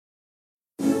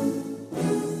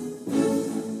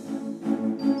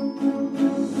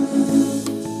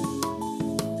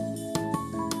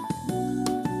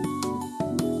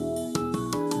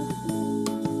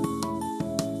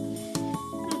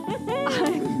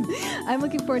I'm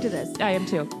looking forward to this. I am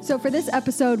too. So for this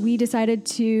episode, we decided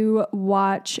to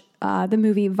watch the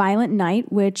movie Violent Night,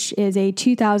 which is a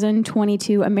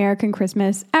 2022 American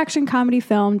Christmas action comedy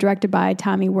film directed by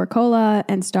Tommy Wirkola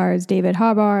and stars David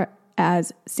Harbour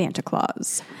as Santa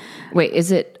Claus. Wait, is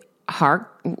it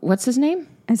what's his name?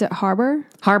 Is it Harbour?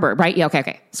 Harbour, right? Yeah,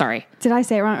 okay. Sorry. Did I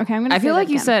say it wrong? Okay, I'm going to I feel like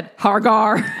you said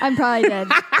Hargar. I probably did.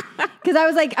 Because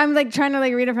I'm trying to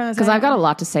read it from the side. Because I've got a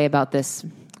lot to say about this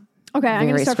I'm going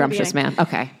to start scrumptious man.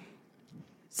 Okay.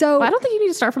 So well, I don't think you need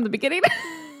to start from the beginning.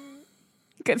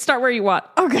 Okay, start where you want.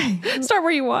 Okay. Start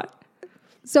where you want.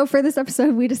 So for this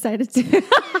episode, we decided to...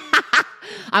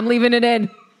 I'm leaving it in.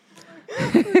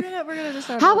 We're gonna just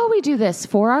start. How about we do this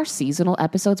for our seasonal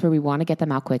episodes where we want to get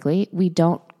them out quickly? We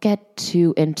don't get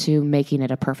too into making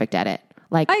it a perfect edit.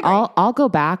 Like I'll go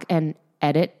back and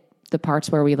edit the parts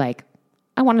where we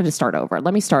I wanted to start over.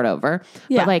 Let me start over.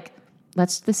 Yeah. But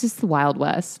this is the Wild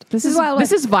West. This is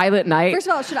Violent Night. First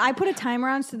of all, should I put a timer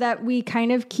on so that we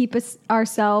kind of keep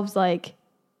ourselves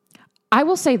I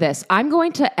will say this. I'm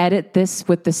going to edit this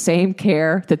with the same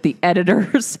care that the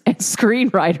editors and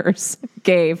screenwriters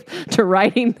gave to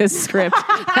writing this script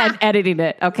and editing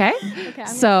it. Okay? Okay.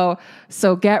 So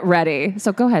get ready.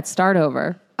 So go ahead. Start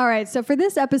over. All right. So for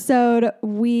this episode,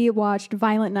 we watched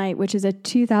Violent Night, which is a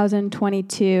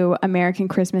 2022 American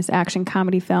Christmas action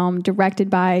comedy film directed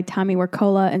by Tommy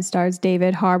Wirkola and stars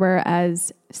David Harbour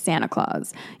as Santa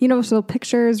Claus. Universal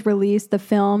Pictures released the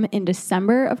film in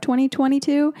December of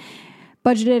 2022.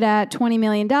 Budgeted at $20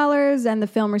 million, and the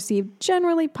film received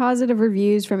generally positive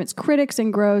reviews from its critics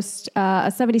and grossed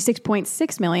a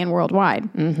 $76.6 million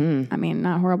worldwide. Mm-hmm. I mean,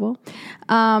 not horrible.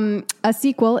 A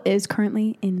sequel is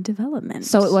currently in development.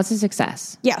 So it was a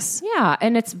success. Yes. Yeah,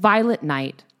 and it's Violent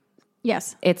Night.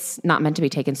 Yes. It's not meant to be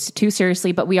taken too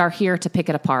seriously, but we are here to pick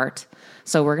it apart.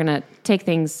 So we're going to take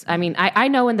things... I mean, I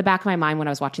know in the back of my mind when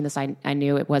I was watching this, I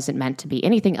knew it wasn't meant to be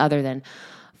anything other than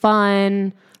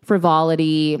fun,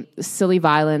 frivolity, silly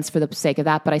violence for the sake of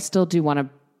that, but I still do want to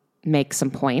make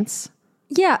some points.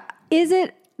 Yeah. Is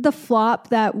it the flop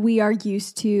that we are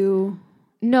used to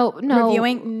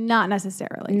reviewing? Not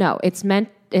necessarily. No, it's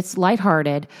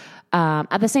lighthearted.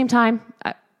 At the same time,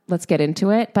 let's get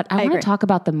into it, but I want to talk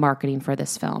about the marketing for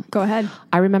this film. Go ahead.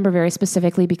 I remember very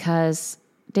specifically because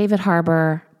David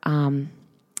Harbour, him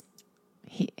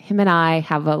and I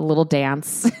have a little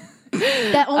dance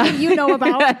that only you know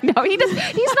about. No, he's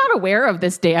not aware of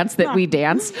this dance that we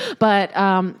dance, but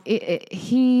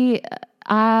he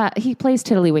plays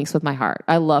tiddlywinks with my heart.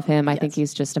 I love him. I think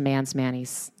he's just a man's man.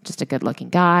 He's just a good looking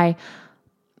guy.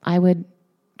 I would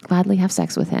gladly have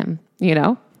sex with him,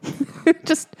 I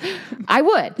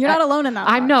would. You're not alone in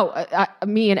that.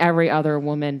 Me and every other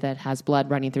woman that has blood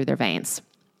running through their veins.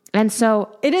 And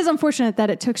so it is unfortunate that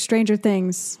it took Stranger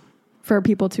Things for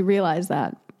people to realize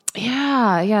that.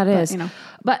 Yeah, it is.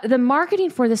 But the marketing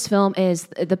for this film is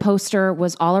the poster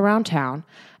was all around town.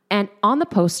 And on the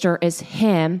poster is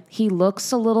him. He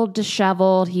looks a little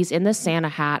disheveled. He's in the Santa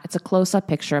hat. It's a close-up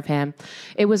picture of him.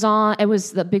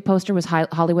 The big poster was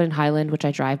Hollywood and Highland, which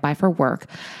I drive by for work.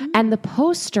 Mm-hmm. And the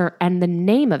poster and the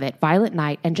name of it, Violent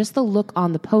Night, and just the look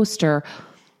on the poster,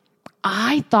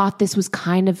 I thought this was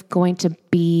kind of going to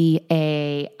be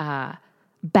a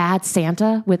Bad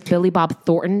Santa with Billy Bob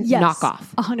Thornton knockoff.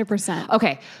 100%.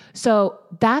 Okay, so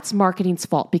that's marketing's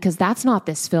fault because that's not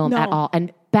this film at all.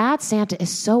 And Bad Santa is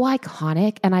so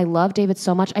iconic, and I love David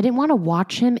so much. I didn't want to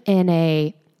watch him in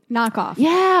a knockoff.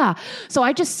 Yeah, so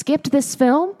I just skipped this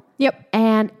film. Yep,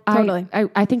 and totally.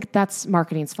 I think that's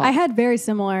marketing's fault. I had very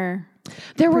similar.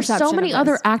 There were so many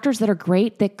other actors that are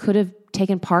great that could have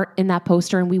taken part in that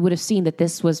poster, and we would have seen that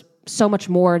this was so much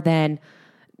more than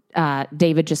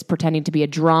David just pretending to be a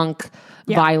drunk,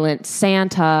 violent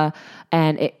Santa,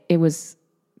 and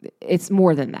it's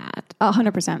more than that.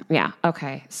 100%. Yeah.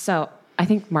 Okay. So I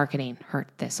think marketing hurt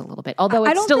this a little bit, although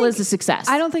it still is a success.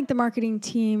 I don't think the marketing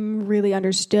team really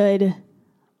understood.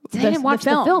 They didn't watch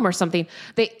the film or something.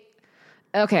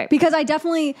 Because I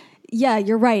definitely,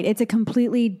 you're right. It's a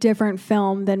completely different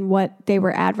film than what they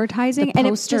were advertising, and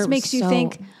it just makes you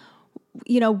think.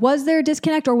 Was there a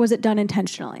disconnect or was it done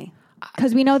intentionally?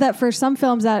 Because we know that for some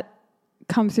films that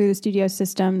come through the studio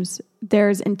systems,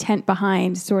 there's intent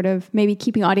behind sort of maybe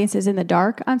keeping audiences in the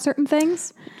dark on certain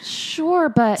things. Sure,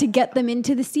 but to get them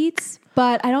into the seats.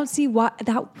 But I don't see why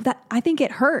that I think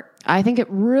it hurt. I think it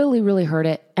really, really hurt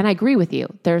it. And I agree with you.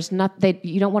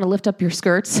 You don't want to lift up your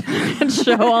skirts and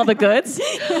show all the goods.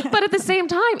 But at the same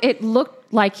time, it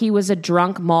looked like he was a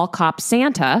drunk mall cop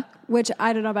Santa. Which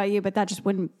I don't know about you, but that just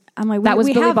wouldn't. I'm like, that was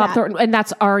Billy Bob Thornton, and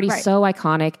that's already so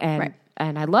iconic.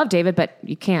 And I love David, but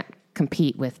you can't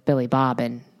compete with Billy Bob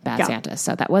and Bad Santa.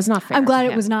 So that was not fair. I'm glad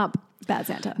it was not bad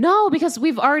Santa. No, because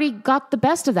we've already got the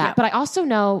best of that. Yeah. But I also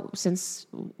know, since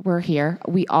we're here,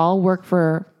 we all work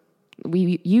for,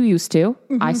 you used to,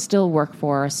 I still work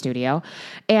for a studio.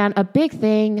 And a big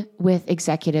thing with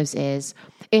executives is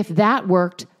if that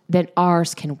worked, then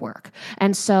ours can work.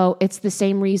 And so it's the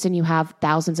same reason you have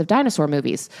thousands of dinosaur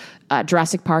movies.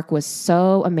 Jurassic Park was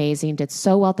so amazing, did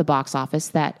so well at the box office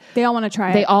that they all want to try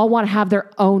it. They all want to have their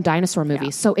own dinosaur movie.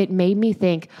 Yeah. So it made me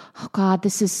think, oh God,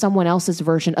 this is someone else's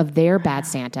version of their bad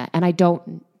Santa, and I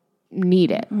don't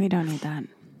need it. We don't need that.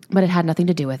 But it had nothing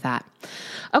to do with that.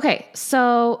 Okay,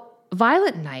 so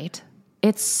Violent Night,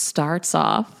 it starts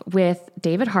off with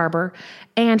David Harbour,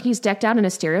 and he's decked out in a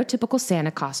stereotypical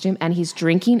Santa costume, and he's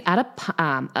drinking at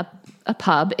a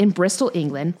pub in Bristol,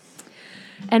 England.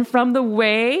 And from the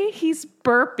way he's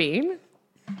burping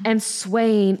and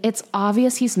swaying, it's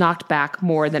obvious he's knocked back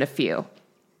more than a few.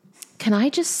 Can I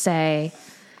just say,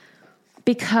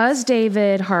 because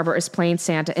David Harbour is playing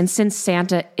Santa, and since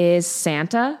Santa is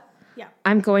Santa,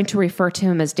 I'm going to refer to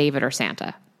him as David or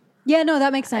Santa. Yeah, no,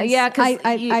 that makes sense. Yeah, because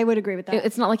I would agree with that.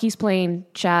 It's not like he's playing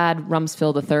Chad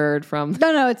Rumsfeld III from...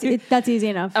 No, that's easy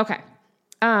enough. Okay.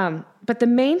 But the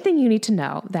main thing you need to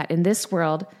know that in this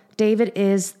world, David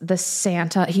is the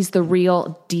Santa. He's the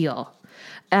real deal.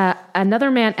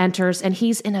 Another man enters, and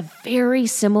he's in a very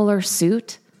similar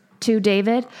suit to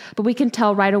David, but we can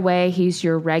tell right away he's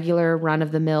your regular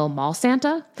run-of-the-mill mall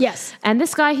Santa. Yes. And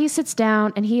this guy, he sits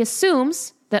down, and he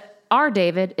assumes that our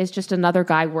David is just another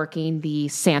guy working the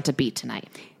Santa beat tonight.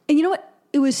 And you know what?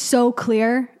 It was so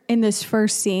clear in this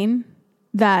first scene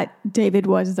that David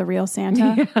was the real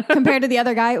Santa compared to the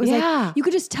other guy. It was like, you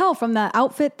could just tell from the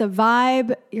outfit, the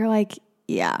vibe. You're like,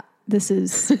 yeah, this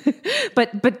is...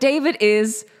 But David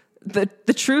is the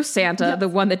true Santa, the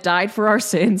one that died for our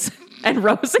sins and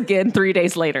rose again 3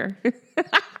 days later.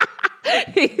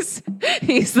 He's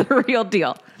the real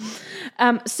deal.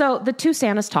 So the two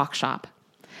Santas talk shop.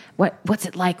 What's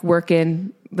it like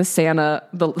working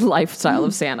the lifestyle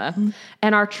of Santa?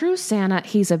 And our true Santa,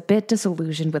 he's a bit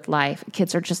disillusioned with life.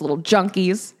 Kids are just little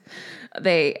junkies.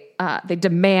 They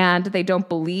demand, they don't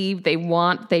believe, they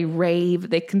want, they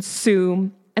rave, they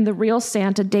consume. And the real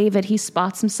Santa, David, he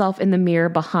spots himself in the mirror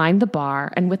behind the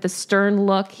bar, and with a stern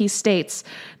look, he states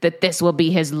that this will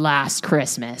be his last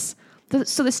Christmas.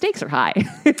 So the stakes are high.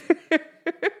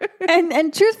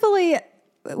 and truthfully,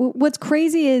 what's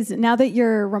crazy is now that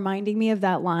you're reminding me of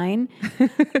that line,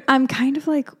 I'm kind of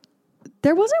like,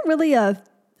 there wasn't really a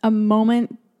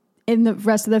moment in the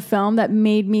rest of the film that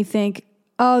made me think,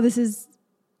 oh, this is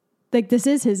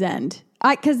his end.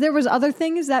 Because there was other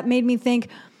things that made me think,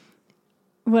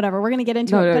 whatever, we're going to get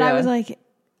into it. But I was like,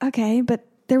 okay, but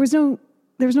there was no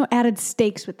added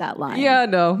stakes with that line. Yeah,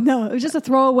 no. No, it was just a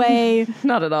throwaway.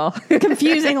 Not at all.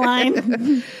 Confusing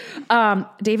line.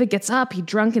 David gets up, he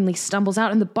drunkenly stumbles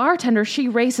out, and the bartender, she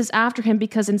races after him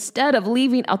because instead of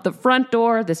leaving out the front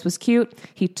door, this was cute,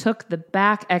 he took the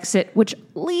back exit, which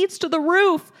leads to the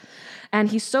roof. And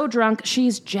he's so drunk,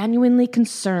 she's genuinely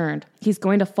concerned he's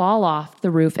going to fall off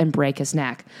the roof and break his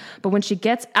neck. But when she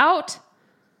gets out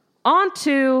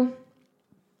onto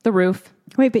the roof...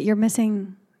 Wait, but you're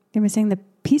missing the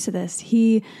piece of this.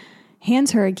 He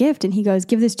hands her a gift and he goes,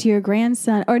 give this to your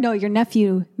grandson, or no, your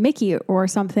nephew, Mickey, or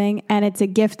something. And it's a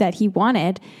gift that he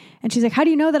wanted. And she's like, how do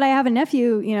you know that I have a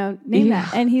nephew, name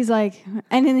that? And he's like,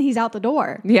 and then he's out the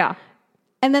door. Yeah.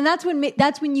 And then that's when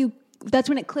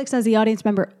it clicks as the audience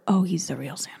member. Oh, he's the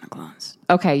real Santa Claus.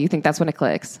 Okay. You think that's when it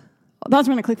clicks? That's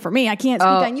when it clicked for me. I can't speak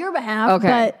on your behalf,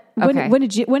 but when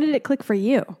did it click for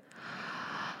you?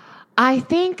 I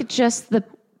think just the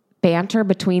banter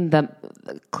between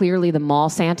clearly the mall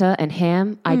Santa and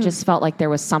him, I just felt like there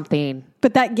was something.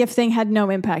 But that gift thing had no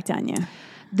impact on you.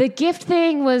 The gift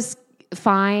thing was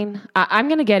fine. I'm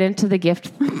going to get into the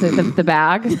gift, the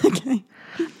bag. Okay.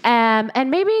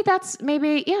 And maybe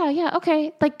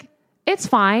okay. Like, it's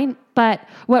fine. But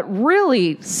what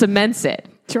really cements it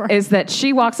is that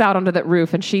she walks out onto that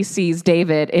roof and she sees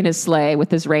David in his sleigh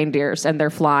with his reindeers and they're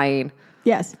flying.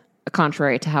 Yes.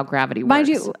 Contrary to how gravity works. Mind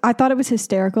you, I thought it was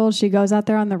hysterical. She goes out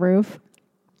there on the roof.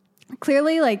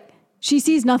 Clearly, like, she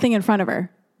sees nothing in front of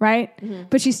her, right? Mm-hmm.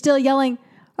 But she's still yelling,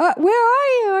 where are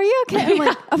you? Are you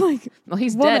okay? I'm like, well,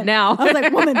 he's dead now. I was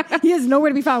like, woman, he is nowhere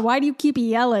to be found. Why do you keep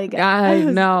yelling? I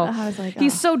know. I was like,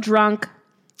 he's so drunk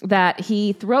that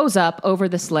he throws up over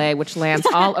the sleigh, which lands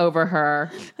all over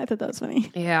her. I thought that was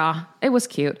funny. Yeah, it was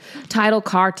cute. Title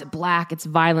card to black. It's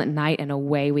Violent Night, and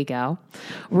away we go.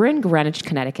 We're in Greenwich,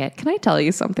 Connecticut. Can I tell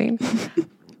you something?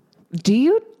 Do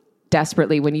you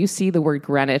desperately, when you see the word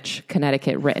Greenwich,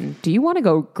 Connecticut written, do you want to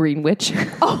go Greenwich?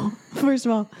 Oh, first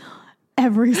of all,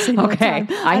 every single time.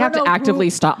 I have to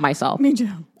actively stop myself. Me too.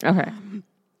 Okay.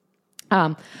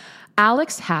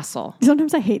 Alex Hassel.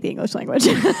 Sometimes I hate the English language.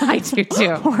 I do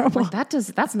too. Horrible. Like,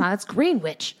 that's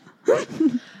Greenwich.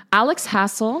 Alex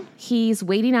Hassel, he's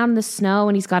waiting out in the snow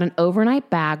and he's got an overnight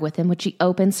bag with him, which he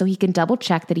opens so he can double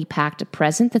check that he packed a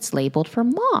present that's labeled for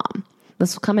mom.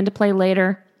 This will come into play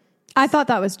later. I thought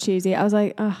that was cheesy. I was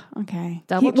like, oh, okay.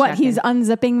 He's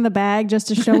unzipping the bag just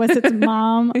to show us it's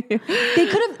mom?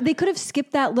 They could have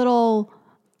skipped that little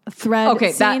thread.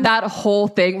 Okay, scene. that whole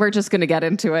thing, we're just going to get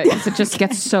into it because it just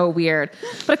gets so weird.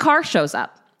 But a car shows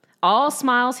up. All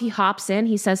smiles, he hops in.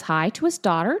 He says hi to his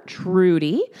daughter,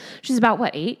 Trudy. She's about,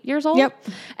 8 years old? Yep.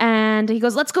 And he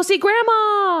goes, let's go see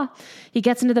Grandma. He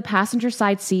gets into the passenger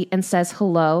side seat and says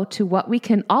hello to what we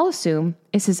can all assume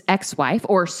is his ex-wife,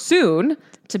 or soon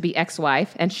to be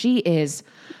ex-wife. And she is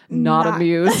not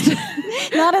amused.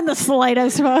 Not in the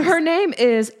slightest. Her name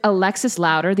is Alexis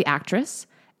Louder, the actress.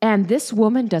 And this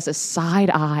woman does a side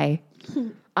eye.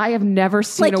 I have never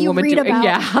seen a woman do it.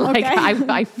 Yeah, okay.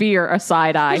 I fear a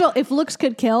side eye. If looks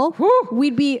could kill,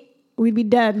 we'd be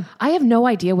dead. I have no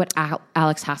idea what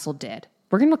Alex Hassel did.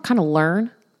 We're going to kind of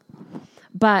learn.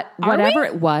 But whatever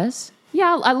it was,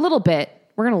 a little bit.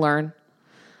 We're going to learn.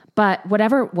 But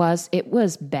whatever it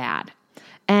was bad.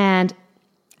 And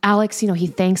Alex, he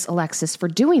thanks Alexis for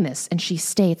doing this. And she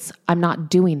states, I'm not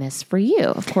doing this for you.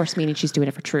 Of course, meaning she's doing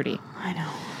it for Trudy. I know.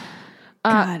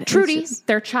 Trudy,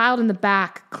 their child in the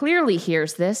back, clearly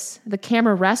hears this. The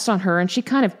camera rests on her and she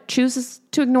kind of chooses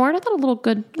to ignore it. I thought a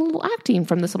little acting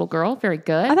from this little girl. Very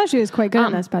good. I thought she was quite good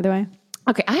in this, by the way.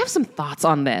 Okay, I have some thoughts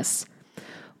on this.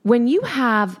 When you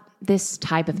have this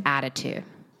type of attitude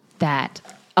that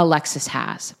Alexis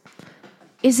has,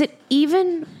 is it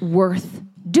even worth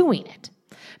doing it?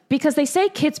 Because they say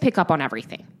kids pick up on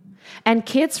everything. And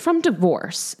kids from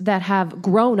divorce that have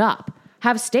grown up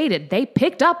have stated they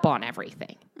picked up on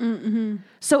everything. Mm-hmm.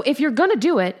 So if you're going to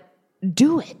do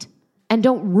it, and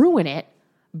don't ruin it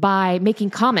by making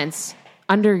comments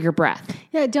under your breath.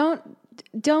 Yeah, don't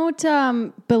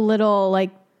belittle,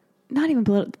 not even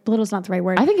belittle. Belittle's not the right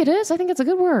word. I think it is. I think it's a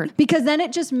good word. Because then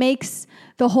it just makes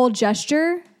the whole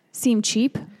gesture seem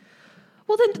cheap.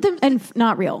 Well, then and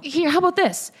not real. Here, how about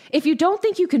this? If you don't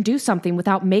think you can do something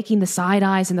without making the side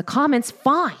eyes and the comments,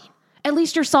 fine. At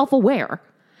least you're self-aware.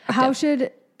 How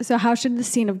should the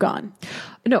scene have gone?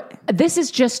 No, this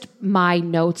is just my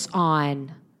notes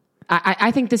on.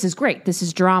 I think this is great. This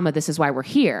is drama. This is why we're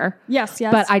here. Yes.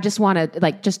 But I just want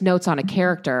to just notes on a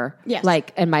character. Yes.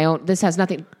 And my own. This has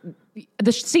nothing.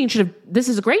 The scene should have. This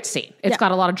is a great scene. It's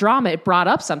got a lot of drama. It brought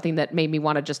up something that made me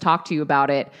want to just talk to you about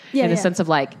it in the sense of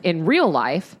in real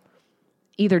life,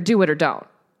 either do it or don't.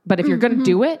 But if you're going to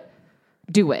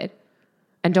do it.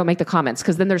 And don't make the comments,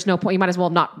 because then there's no point. You might as well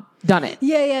have not done it.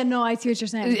 Yeah. No, I see what you're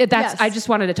saying. Yes. I just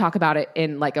wanted to talk about it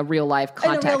in a real life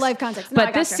context. In a real life context. No,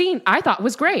 but this scene I thought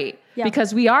was great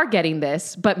because we are getting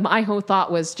this. But my whole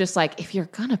thought was just if you're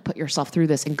going to put yourself through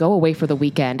this and go away for the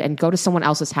weekend and go to someone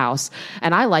else's house,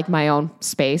 and I like my own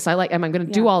space. I'm going to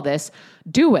do all this.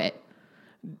 Do it.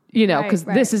 Because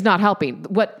this is not helping.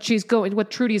 What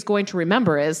Trudy's going to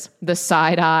remember is the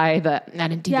side eye,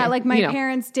 my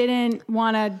parents didn't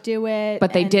want to do it,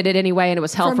 but they did it anyway, and it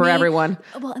was hell for everyone.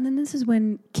 Well, and then this is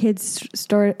when kids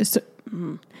start. This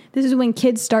is when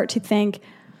kids start to think,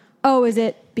 "Oh, is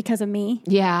it because of me?"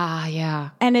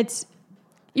 Yeah. And it's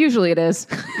usually it is.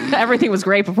 Everything was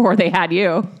great before they had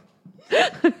you.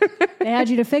 They had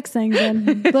you to fix things,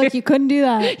 and look, you couldn't do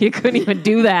that. You couldn't even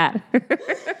do that.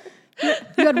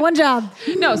 You had one job.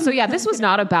 No, so this was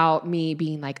not about me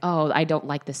being I don't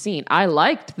like this scene. I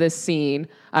liked this scene.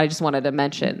 I just wanted to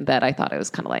mention that I thought it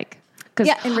was kind of because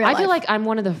I feel like I'm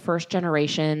one of the first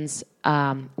generations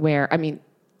where,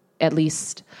 at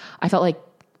least I felt like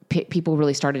people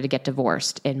really started to get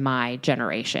divorced in my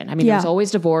generation. There was always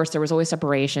divorce, there was always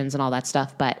separations and all that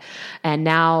stuff. And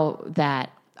now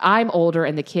that I'm older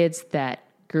and the kids that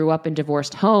grew up in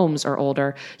divorced homes or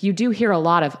older, you do hear a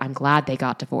lot of, I'm glad they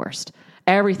got divorced.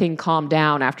 Everything calmed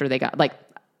down after they got,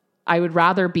 I would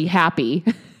rather be happy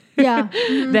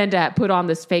than to put on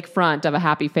this fake front of a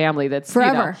happy family that's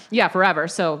forever. Forever.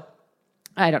 So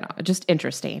I don't know, just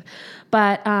interesting.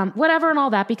 But whatever and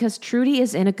all that, because Trudy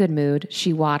is in a good mood.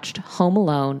 She watched Home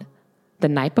Alone the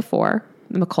night before,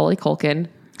 the Macaulay Culkin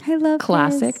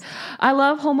classic. His. I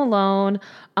love Home Alone.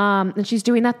 And she's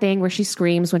doing that thing where she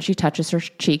screams when she touches her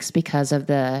cheeks because of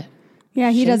the...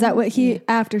 Yeah, he does that.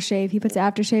 Aftershave. He puts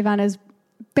aftershave on his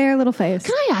bare little face.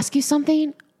 Can I ask you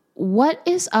something? What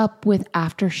is up with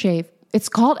aftershave? It's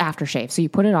called aftershave. So you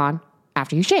put it on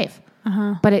after you shave.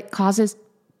 Uh-huh. But it causes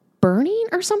burning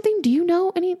or something? Do you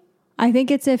know any? I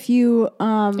think it's if you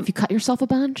cut yourself a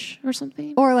bunch or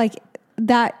something? Or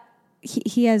that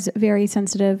he has very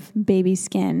sensitive baby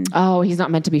skin. Oh, he's not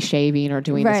meant to be shaving or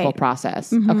doing this whole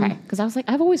process. Okay. Because I was like,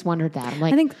 I've always wondered that. I'm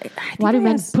like, I think why do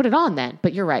men put it on then?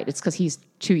 But you're right. It's because he's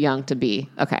too young to be.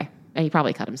 Okay. And he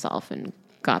probably cut himself and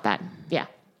got that. Yeah.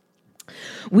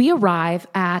 We arrive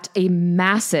at a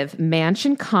massive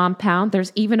mansion compound.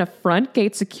 There's even a front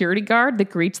gate security guard that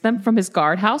greets them from his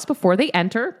guardhouse before they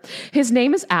enter. His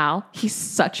name is Al. He's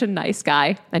such a nice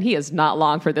guy, and he is not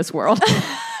long for this world.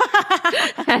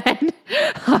 And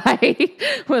I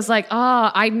was like,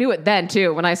 I knew it then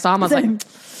too. When I saw him, I was like,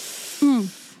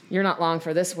 you're not long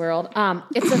for this world.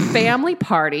 It's a family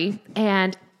party,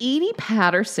 and Edie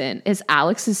Patterson is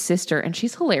Alex's sister, and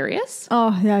she's hilarious.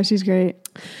 Oh, yeah, she's great.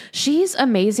 She's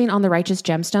amazing on The Righteous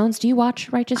Gemstones. Do you watch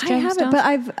Righteous Gemstones? I haven't,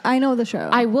 but I know the show.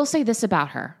 I will say this about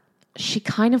her. She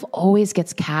kind of always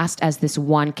gets cast as this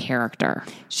one character.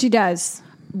 She does.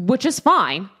 Which is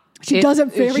fine. She does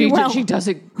it very well. She does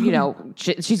it,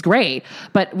 she's great.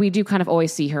 But we do kind of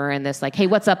always see her in this, like, hey,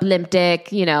 what's up, limp dick?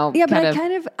 Yeah, but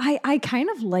I kind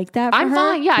of like that for her. I'm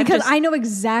fine, yeah. Because I know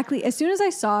exactly, as soon as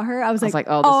I saw her, I was like,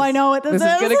 I know what this is.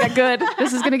 This is going to get good.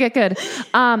 This is going to get good.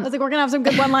 I was like, we're going to have some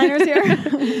good one-liners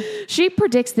here. She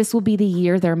predicts this will be the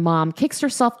year their mom kicks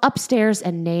herself upstairs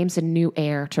and names a new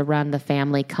heir to run the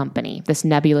family company. This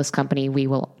nebulous company we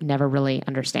will never really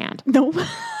understand. Nope.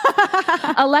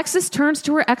 Alexis turns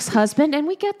to her ex-husband, and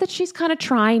we get that she's kind of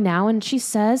trying now, and she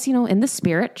says, in the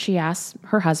spirit, she asks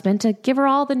her husband to give her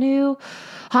all the new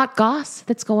hot goss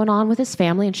that's going on with his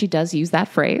family, and she does use that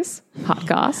phrase, hot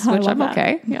goss, which I'm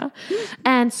okay. Yeah.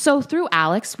 And so through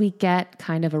Alex, we get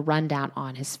kind of a rundown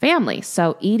on his family.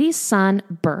 So Edie's son,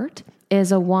 Bert,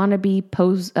 is a wannabe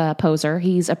poser.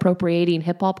 He's appropriating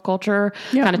hip-hop culture,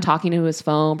 kind of talking to his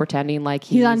phone, pretending like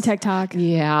he's on TikTok.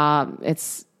 Yeah,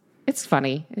 it's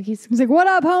funny. He's like, what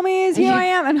up, homies? Here I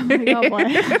am. And I'm like, oh boy.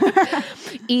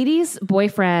 Edie's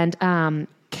boyfriend, Cam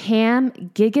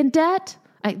Gigandet,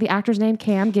 the actor's name,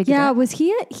 Cam Gigandet. Yeah, was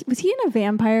he in a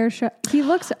vampire show? He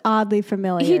looks oddly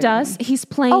familiar. He does. He's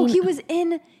playing. Oh, he was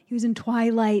in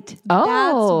Twilight.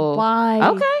 Oh, that's why.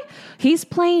 Okay. He's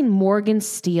playing Morgan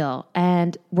Steele,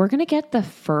 and we're going to get the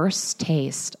first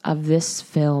taste of this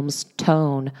film's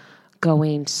tone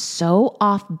going so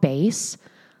off base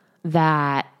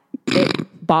that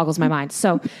it boggles my mind.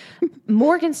 So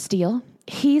Morgan Steele,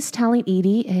 he's telling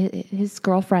Edie, his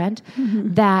girlfriend,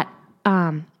 that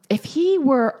if he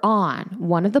were on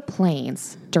one of the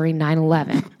planes during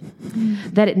 9/11,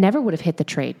 that it never would have hit the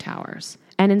trade towers.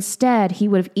 And instead, he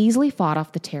would have easily fought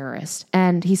off the terrorists.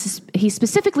 And he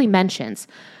specifically mentions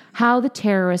how the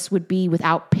terrorists would be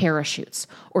without parachutes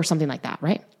or something like that,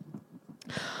 right?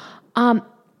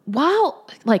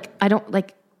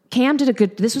 Cam did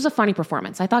this was a funny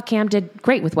performance. I thought Cam did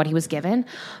great with what he was given,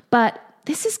 but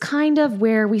this is kind of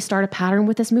where we start a pattern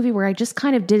with this movie where I just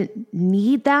kind of didn't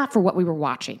need that for what we were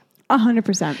watching.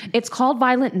 100%. It's called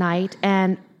Violent Night,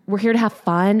 and we're here to have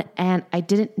fun, and I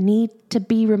didn't need to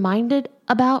be reminded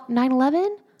about 9/11.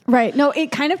 Right. No, it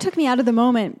kind of took me out of the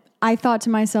moment. I thought to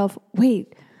myself,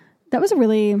 wait, that was a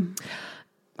really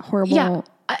horrible... Yeah,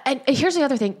 and here's the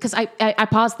other thing, because I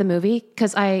paused the movie,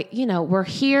 because we're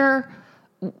here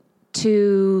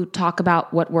to talk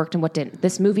about what worked and what didn't.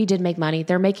 This movie did make money.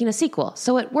 They're making a sequel,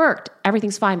 so it worked.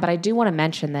 Everything's fine, but I do want to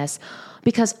mention this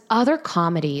because other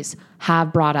comedies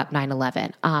have brought up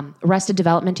 9/11. Arrested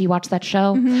Development, do you watch that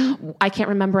show? Mm-hmm. I can't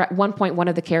remember. At one point, one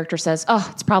of the characters says,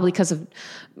 it's probably because of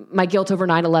my guilt over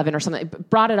 9/11 or something. It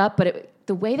brought it up, but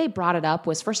the way they brought it up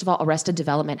was, first of all, Arrested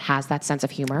Development has that sense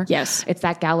of humor. Yes. It's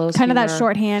that gallows kind humor. Of that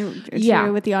shorthand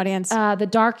with the audience. The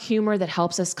dark humor that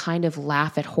helps us kind of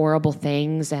laugh at horrible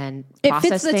things and process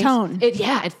things. It fits the tone.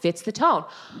 It fits the tone.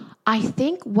 I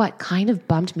think what kind of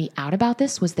bummed me out about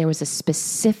this was there was a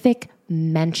specific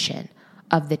mention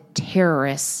of the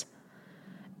terrorists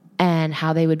and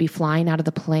how they would be flying out of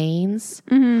the planes.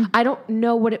 Mm-hmm. I don't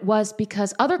know what it was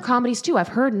because other comedies too, I've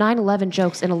heard 9/11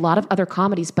 jokes in a lot of other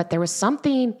comedies, but there was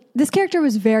something... This character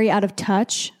was very out of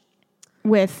touch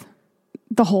with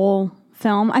the whole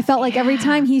film. I felt like every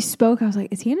time he spoke, I was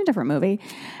like, is he in a different movie?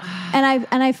 And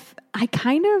I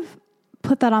kind of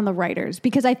put that on the writers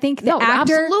because I think the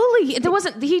actor...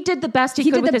 Absolutely. He did the best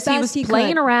he could with this. He was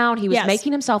playing around. He was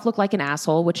making himself look like an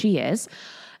asshole, which he is.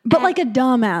 But like a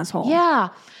dumb asshole. Yeah.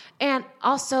 And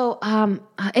also,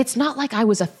 it's not like I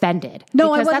was offended.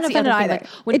 No, I wasn't offended either. Like,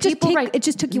 when it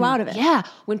just took you out of it. Yeah.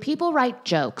 When people write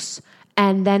jokes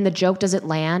and then the joke doesn't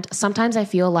land, sometimes I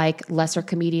feel like lesser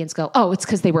comedians go, it's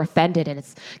because they were offended and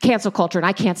it's cancel culture and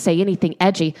I can't say anything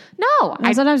edgy. No.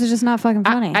 Sometimes it's just not fucking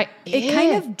funny. It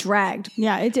kind of dragged.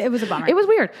 Yeah, it was a bummer. It was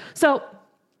weird. So,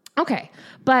 okay.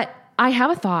 But I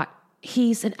have a thought.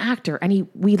 he's an actor, and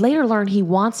we later learn he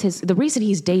wants the reason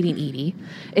he's dating Edie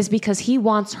is because he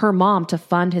wants her mom to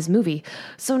fund his movie.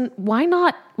 So why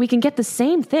not, we can get the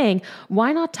same thing.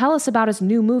 Why not tell us about his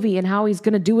new movie and how he's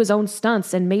going to do his own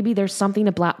stunts? And maybe there's something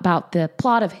about the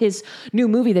plot of his new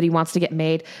movie that he wants to get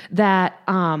made that,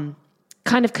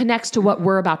 kind of connects to what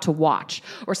we're about to watch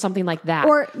or something like that.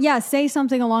 Or say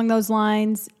something along those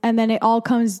lines, and then it all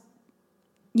comes,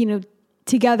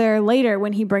 together later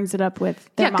when he brings it up with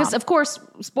their mom. Because of course,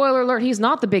 spoiler alert, he's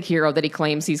not the big hero that he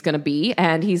claims he's going to be,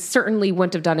 and he certainly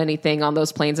wouldn't have done anything on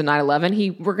those planes in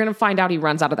 9/11. We're going to find out he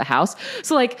runs out of the house.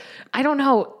 So I don't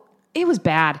know. It was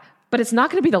bad, but it's not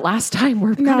going to be the last time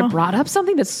we're kind of brought up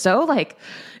something that's so anyway.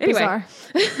 Bizarre.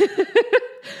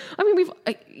 I mean,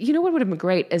 what would have been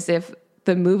great is if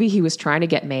the movie he was trying to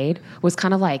get made was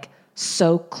kind of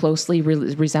so closely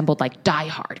resembled Die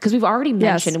Hard. Because we've already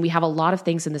mentioned, and we have a lot of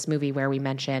things in this movie where we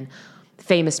mention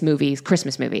famous movies,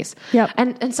 Christmas movies. Yep.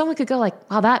 And someone could go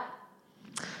wow,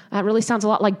 that really sounds a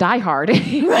lot like Die Hard.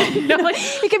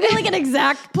 It could be an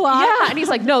exact plot. Yeah, and he's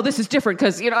no, this is different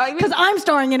because, I'm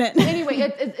starring in it. Anyway,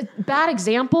 it's bad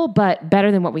example, but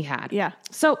better than what we had. Yeah.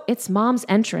 So it's mom's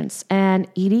entrance, and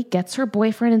Edie gets her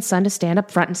boyfriend and son to stand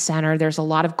up front and center. There's a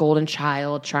lot of golden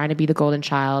child, trying to be the golden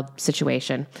child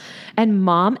situation. And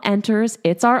mom enters.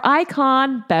 It's our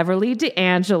icon, Beverly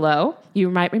D'Angelo. You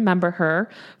might remember her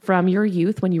from your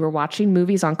youth when you were watching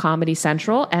movies on Comedy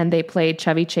Central, and they played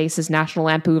Chevy Chase's National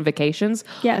Lampoon Vacations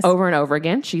over and over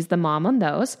again. She's the mom on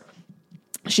those.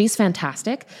 She's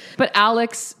fantastic. But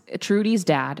Alex, Trudy's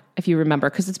dad, if you remember,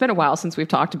 because it's been a while since we've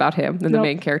talked about him and the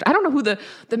main character. I don't know who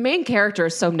the main character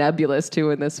is so nebulous too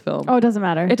in this film. Oh, it doesn't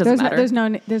matter. It doesn't matter.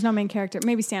 There's no main character.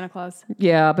 Maybe Santa Claus.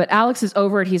 Yeah, but Alex is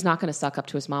over it. He's not going to suck up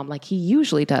to his mom like he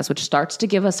usually does, which starts to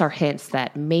give us our hints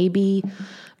that maybe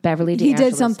Beverly D'Angelo. He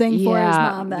did something for his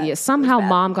mom. Somehow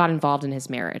mom got involved in his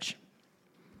marriage.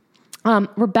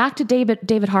 We're back to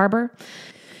David Harbour.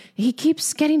 He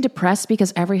keeps getting depressed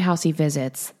because every house he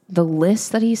visits, the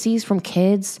list that he sees from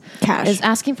kids is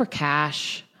asking for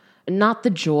cash, not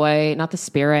the joy, not the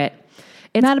spirit.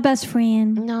 It's not a best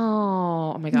friend.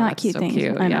 No. Oh my God. Not that's cute so things.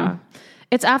 cute. I know. Yeah.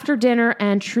 It's after dinner,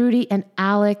 and Trudy and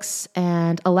Alex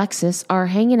and Alexis are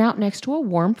hanging out next to a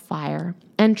warm fire.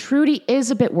 And Trudy is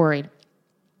a bit worried.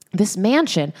 This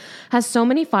mansion has so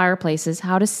many fireplaces.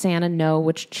 How does Santa know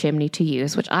which chimney to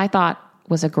use? Which I thought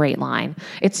was a great line.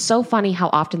 It's so funny how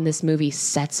often this movie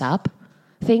sets up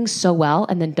things so well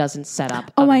and then doesn't set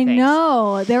up. Oh, I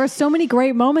know. There were so many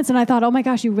great moments, and I thought, oh my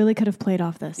gosh, you really could have played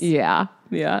off this. Yeah.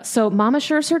 So Mom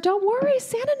assures her, don't worry,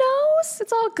 Santa knows.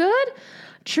 It's all good.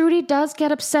 Trudy does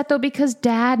get upset, though, because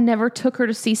Dad never took her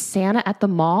to see Santa at the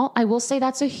mall. I will say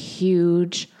that's a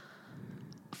huge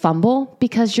fumble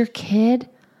because your kid,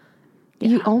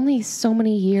 you only so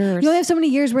many years. You only have so many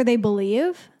years where they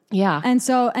believe. Yeah. And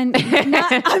so, I'm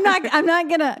not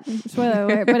gonna spoiler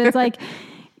alert, but it's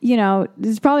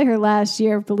this is probably her last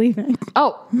year of believing.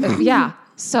 Oh, yeah.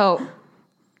 So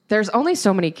there's only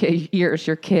so many years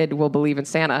your kid will believe in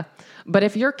Santa. But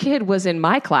if your kid was in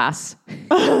my class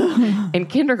in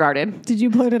kindergarten. Did you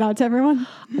blurt it out to everyone?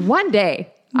 One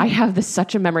day, I have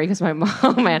such a memory because my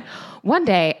mom, one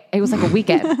day, it was like a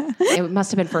weekend. It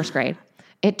must have been first grade.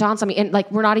 It dawns on me, and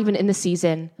we're not even in the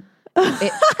season.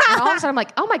 And all of a sudden I'm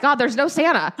like, oh my God, there's no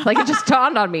Santa. It just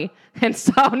dawned on me. And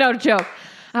so, no joke.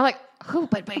 I'm like, who?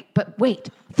 But wait,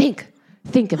 think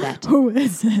of that. Who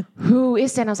is it? Who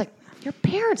is Santa? I was like, your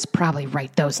parents probably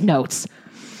write those notes.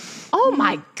 Oh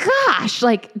my gosh.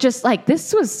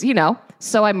 This was,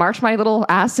 so I marched my little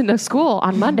ass into school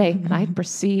on Monday and I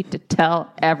proceed to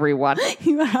tell everyone.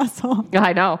 You asshole.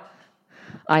 I know.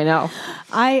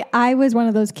 I was one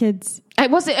of those kids. It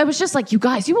was just you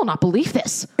guys, you will not believe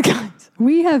this. Guys,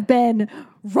 we have been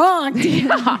wronged.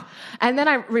 Yeah. And then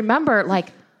I remember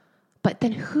but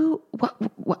then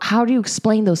how do you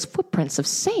explain those footprints of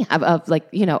Santa?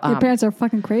 Your parents are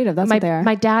fucking creative. That's what they are.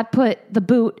 My dad put the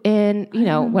boot in,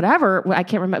 whatever. I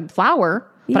can't remember, flour.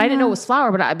 But I didn't know it was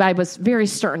flour, but I was very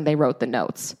certain they wrote the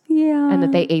notes. Yeah. And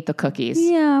that they ate the cookies.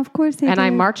 Yeah, of course they did. And I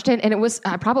marched in, and it was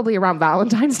probably around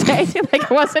Valentine's Day. It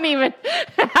wasn't even.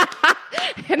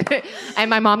 And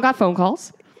my mom got phone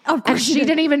calls. Of course and she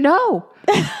didn't even know.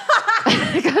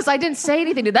 Because I didn't say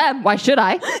anything to them. Why should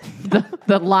I?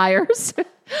 The liars.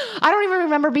 I don't even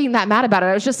remember being that mad about it.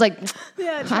 I was just I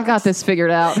got this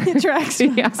figured out. It tracks.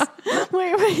 Yeah.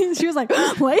 Wait. She was like,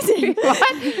 lazy.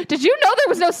 What? Did you know there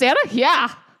was no Santa?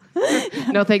 Yeah.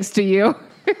 No thanks to you.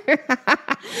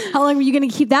 How long were you going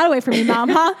to keep that away from me, Mom,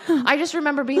 huh? I just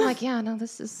remember being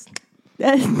this is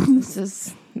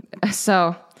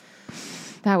so.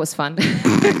 that was fun.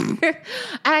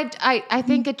 I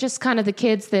think it just kind of the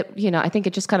kids that, I think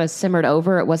it just kind of simmered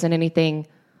over. It wasn't anything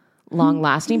long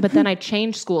lasting, but then I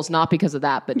changed schools, not because of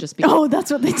that, but just because. Oh, that's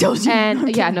what they told you.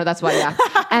 And that's why. Yeah.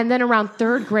 And then around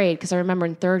third grade, because I remember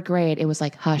in third grade, it was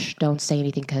like, hush, don't say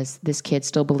anything because this kid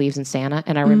still believes in Santa.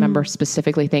 And I remember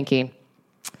specifically thinking,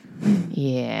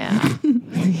 yeah,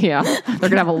 they're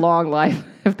going to have a long life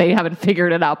if they haven't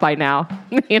figured it out by now,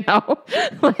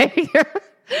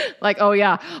 like, oh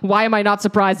yeah, why am I not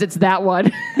surprised it's that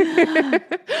one?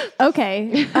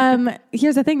 Okay.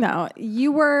 Here's the thing though.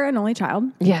 You were an only child.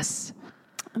 Yes.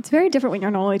 It's very different when you're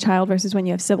an only child versus when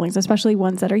you have siblings, especially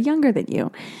ones that are younger than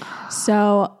you.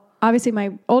 So obviously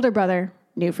my older brother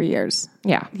knew for years.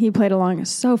 Yeah. He played along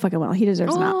so fucking well. He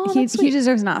deserves he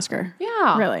deserves an Oscar.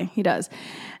 Yeah. Really, he does.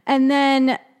 And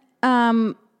then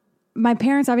my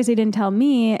parents obviously didn't tell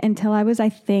me until I was, I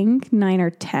think, 9 or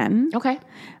 10. Okay.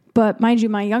 But mind you,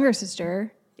 my younger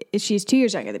sister, she's 2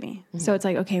 years younger than me. Mm-hmm. So it's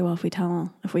like, okay, well, if we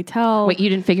tell. Wait, you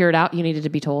didn't figure it out? You needed to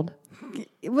be told?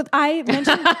 I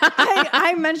mentioned,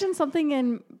 I mentioned something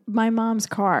in my mom's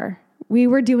car. We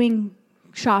were doing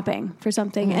shopping for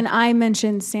something, and I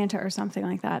mentioned Santa or something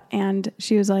like that. And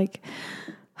she was like,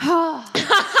 oh.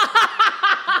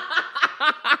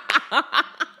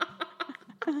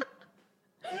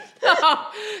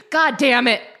 Oh, God damn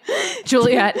it,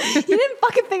 Juliet. You didn't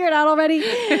fucking figure it out already?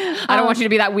 I don't want you to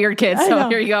be that weird kid, so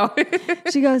here you go.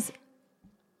 She goes,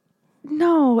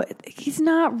 no, he's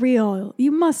not real.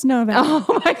 You must know that.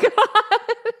 Oh, my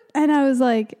God. And I was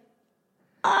like,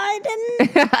 I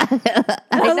didn't.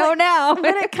 I know now.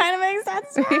 But it kind of makes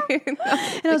sense now.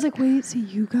 And I was like, wait, so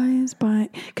you guys buy...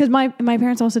 Because my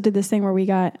parents also did this thing where we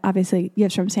got, obviously,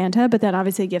 gifts from Santa, but then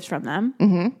obviously gifts from them.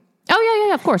 Mm-hmm. Oh,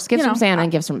 yeah, of course. Gifts from Santa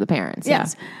and gifts from the parents.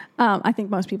 Yes. Yeah. I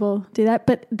think most people do that.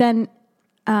 But then,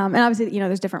 and obviously,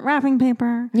 there's different wrapping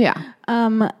paper. Yeah.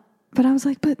 But I was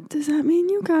like, but does that mean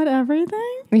you got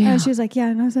everything? Yeah. And she was like, yeah.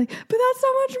 And I was like, but that's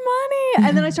so much money.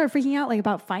 And then I started freaking out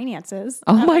about finances.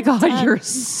 Oh my God, you're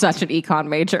such an econ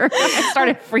major. I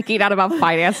started freaking out about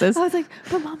finances. I was like,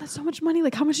 but Mom, that's so much money.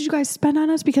 Like, how much did you guys spend on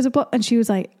us because of... And she was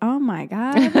like, oh my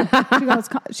God.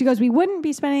 She goes, we wouldn't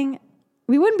be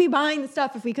buying the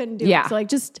stuff if we couldn't do it. So like,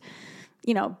 just,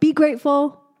 be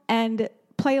grateful and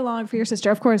play along for your sister.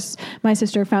 Of course, my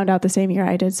sister found out the same year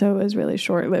I did, so it was really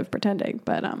short-lived pretending.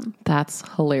 But that's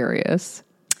hilarious.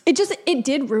 It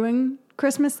did ruin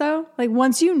Christmas though. Like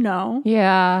once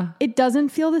it doesn't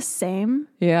feel the same.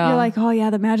 Yeah, you're like, oh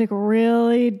yeah, the magic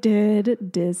really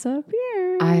did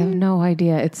disappear. I have no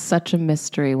idea. It's such a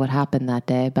mystery what happened that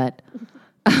day, but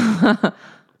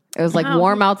it was like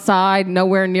warm outside,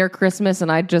 nowhere near Christmas,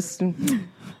 and I just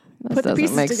that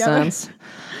doesn't make sense.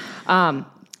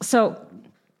 So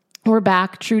we're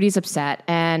back. Trudy's upset.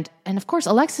 And of course,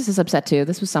 Alexis is upset too.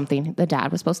 This was something the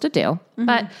dad was supposed to do. Mm-hmm.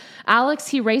 But Alex,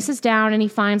 he races down and he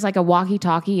finds like a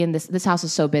walkie-talkie. And this house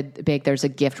is so big, there's a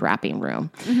gift wrapping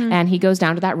room. Mm-hmm. And he goes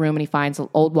down to that room and he finds an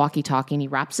old walkie-talkie and he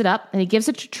wraps it up and he gives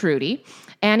it to Trudy.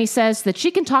 And he says that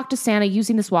she can talk to Santa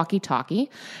using this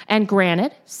walkie-talkie. And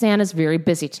granted, Santa's very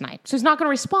busy tonight, so he's not going to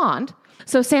respond.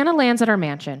 So Santa lands at our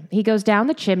mansion. He goes down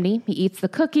the chimney. He eats the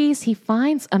cookies. He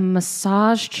finds a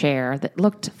massage chair that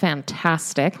looked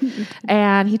fantastic.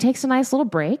 And he takes a nice little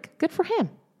break. Good for him.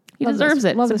 He deserves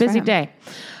it. It's a busy day.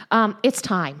 It's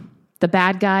time. The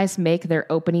bad guys make their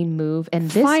opening move. And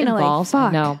this involves...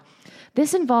 No.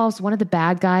 This involves one of the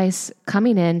bad guys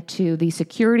coming into the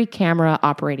security camera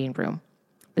operating room.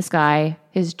 This guy,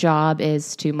 his job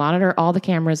is to monitor all the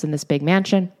cameras in this big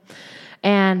mansion.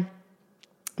 And...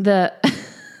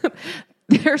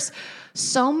 there's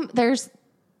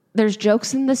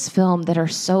jokes in this film that are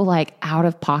so like out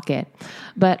of pocket,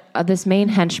 but this main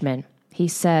henchman, he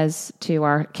says to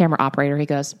our camera operator, he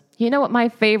goes, you know what my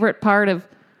favorite part of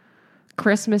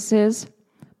Christmas is?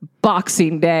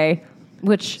 Boxing Day,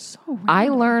 which I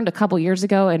learned a couple years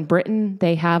ago in Britain.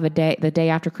 They have the day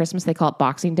after Christmas, they call it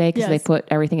Boxing Day because they put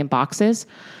everything in boxes.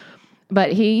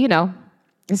 But he,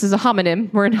 this is a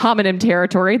homonym. We're in homonym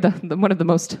territory. The one of the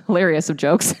most hilarious of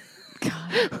jokes.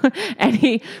 God. And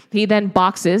he then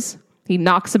boxes. He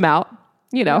knocks him out.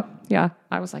 Yeah.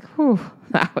 I was like, whew,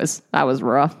 that was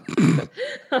rough.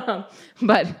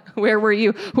 But where were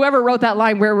you? Whoever wrote that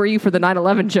line, where were you for the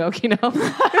 9/11 joke?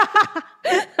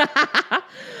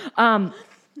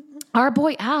 Our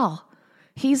boy Al,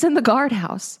 he's in the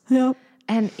guardhouse. Yep.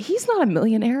 And he's not a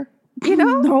millionaire.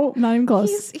 No, not even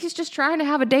close. He's just trying to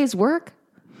have a day's work.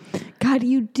 God,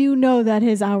 you do know that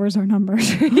his hours are numbered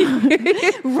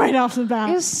right off the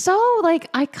bat. It's so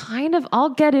I'll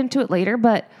get into it later,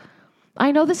 but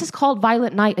I know this is called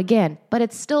Violent Night again, but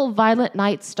it's still Violent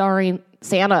Night starring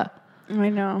Santa. I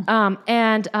know.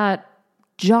 And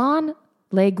John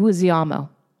Leguizamo.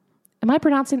 Am I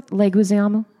pronouncing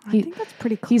Leguizamo? I think that's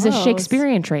pretty close. He's a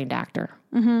Shakespearean trained actor.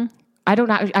 Mm-hmm. I don't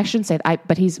know. I shouldn't say that.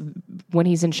 But when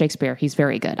he's in Shakespeare, he's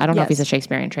very good. I don't know if he's a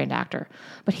Shakespearean trained actor,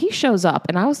 but he shows up,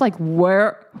 and I was like,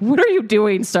 "What are you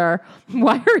doing, sir?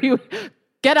 Why are you?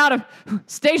 Get out of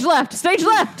stage left! Stage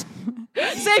left!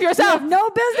 Save yourself! No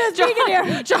business being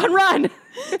here, John. Run!"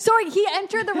 Sorry, he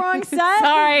entered the wrong set.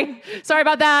 Sorry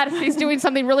about that. He's doing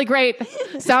something really great.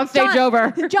 Soundstage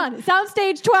over. John,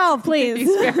 soundstage 12, please.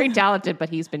 He's very talented, but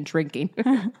he's been drinking.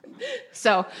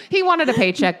 So he wanted a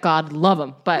paycheck. God love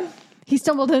him, but he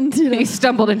stumbled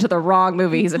into the wrong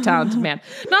movie. He's a talented man.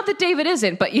 Not that David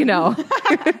isn't, but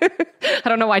I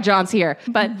don't know why John's here,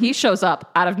 but he shows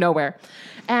up out of nowhere,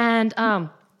 and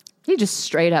he just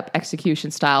straight up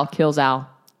execution style kills Al.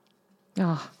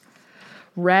 Oh.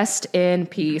 Rest in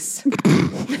peace.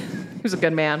 He was a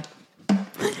good man.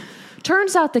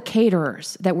 Turns out the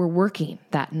caterers that were working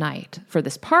that night for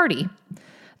this party,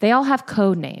 they all have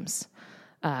code names.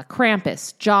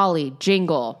 Krampus, Jolly,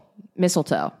 Jingle,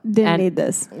 Mistletoe. Didn't need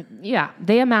this. Yeah,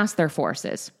 they amassed their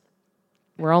forces.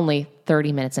 We're only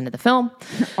 30 minutes into the film.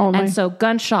 And so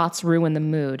gunshots ruin the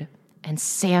mood. And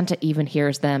Santa even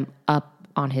hears them up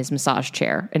on his massage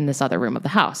chair in this other room of the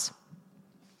house.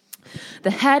 The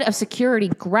head of security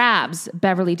grabs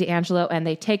Beverly D'Angelo and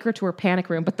they take her to her panic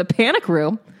room. But the panic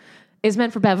room is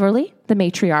meant for Beverly, the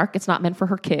matriarch. It's not meant for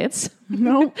her kids.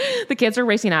 No. The kids are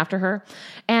racing after her.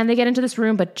 And they get into this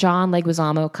room, but John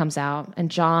Leguizamo comes out. And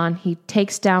John, he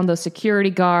takes down those security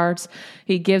guards.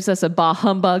 He gives us a bah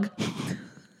humbug,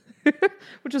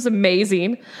 which was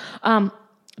amazing.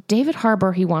 David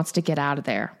Harbour, he wants to get out of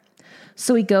there.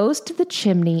 So he goes to the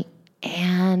chimney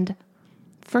and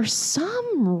for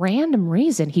some random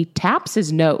reason, he taps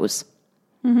his nose.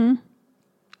 Mm-hmm.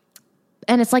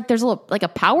 And it's like there's a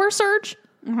power surge.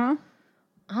 Mm-hmm.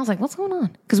 I was like, what's going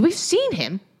on? Because we've seen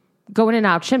him go in and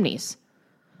out chimneys.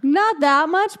 Not that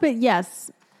much, but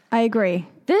yes, I agree.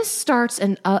 This starts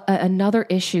another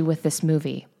issue with this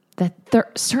movie.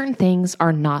 That certain things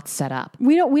are not set up.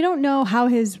 We don't know how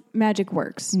his magic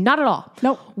works. Not at all.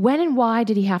 Nope. When and why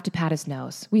did he have to pat his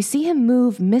nose? We see him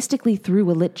move mystically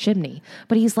through a lit chimney,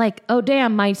 but he's like, oh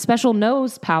damn, my special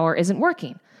nose power isn't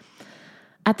working.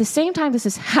 At the same time this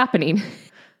is happening,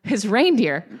 his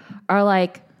reindeer are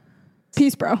like,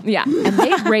 peace, bro. Yeah, and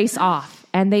they race off,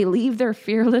 and they leave their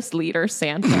fearless leader,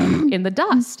 Santa, in the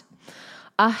dust.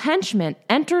 A henchman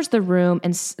enters the room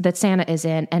that Santa is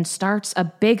in and starts a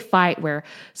big fight where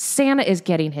Santa is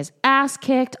getting his ass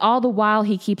kicked. All the while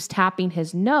he keeps tapping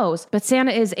his nose, but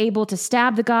Santa is able to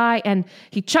stab the guy and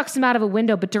he chucks him out of a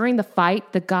window. But during the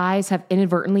fight, the guys have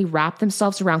inadvertently wrapped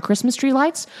themselves around Christmas tree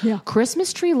lights. Yeah.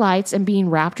 Christmas tree lights and being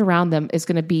wrapped around them is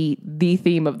going to be the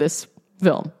theme of this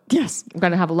film. Yes. We're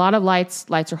going to have a lot of lights.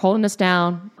 Lights are holding us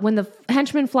down. When the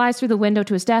henchman flies through the window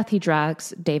to his death, he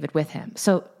drags David with him.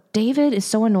 So David is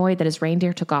so annoyed that his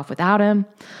reindeer took off without him.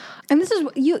 And this is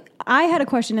I had a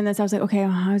question in this. I was like, okay,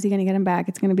 how is he going to get him back?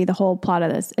 It's going to be the whole plot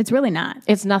of this. It's really not.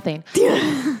 It's nothing.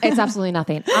 It's absolutely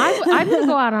nothing. I'm going to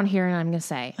go out on here and I'm going to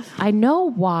say, I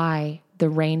know why the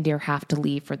reindeer have to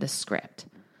leave for this script.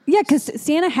 Yeah, because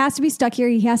Santa has to be stuck here.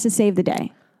 He has to save the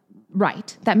day.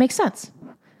 Right. That makes sense.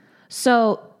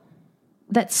 So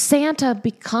that Santa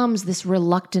becomes this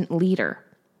reluctant leader.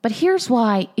 But here's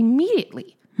why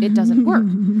immediately it doesn't work.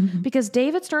 Because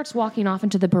David starts walking off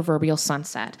into the proverbial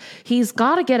sunset. He's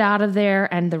got to get out of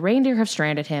there, and the reindeer have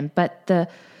stranded him. But the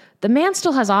man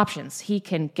still has options. He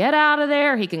can get out of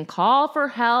there. He can call for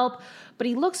help. But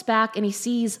he looks back, and he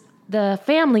sees the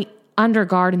family under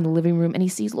guard in the living room, and he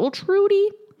sees little Trudy,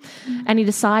 and he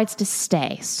decides to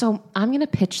stay. So I'm going to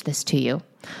pitch this to you.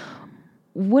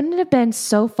 Wouldn't it have been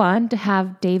so fun to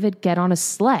have David get on a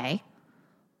sleigh,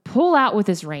 pull out with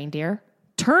his reindeer,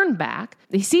 turn back,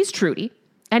 he sees Trudy,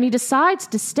 and he decides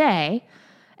to stay,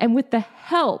 and with the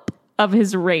help of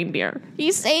his reindeer,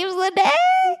 he saves the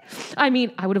day. I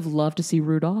mean, I would have loved to see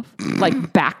Rudolph,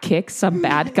 back kick some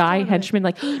bad guy henchman.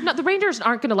 No, the reindeers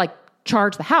aren't going to,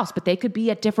 charge the house, but they could be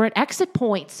at different exit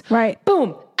points. Right.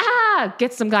 Boom.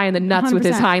 Get some guy in the nuts 100%. With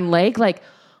his hind leg.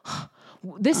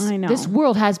 This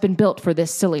world has been built for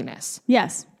this silliness.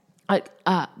 Yes.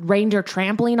 Reindeer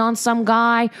trampling on some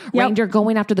guy, reindeer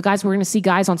going after the guys. We're going to see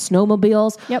guys on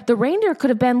snowmobiles. Yep. The reindeer could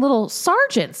have been little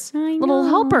sergeants, little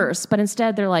helpers, but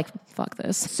instead they're like, fuck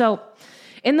this. So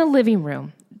in the living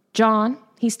room, John,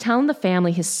 he's telling the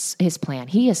family his plan.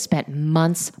 He has spent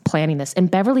months planning this.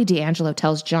 And Beverly D'Angelo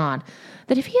tells John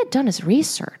that if he had done his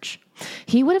research,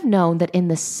 he would have known that in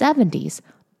the 70s,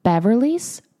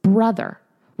 Beverly's brother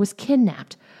was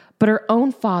kidnapped, but her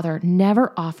own father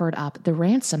never offered up the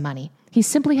ransom money. He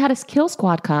simply had his kill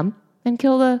squad come and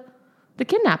kill the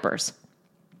kidnappers.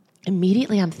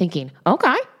 Immediately I'm thinking,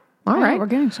 okay, all right. We're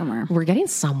getting somewhere. We're getting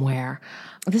somewhere.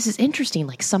 This is interesting.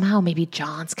 Like somehow maybe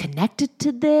John's connected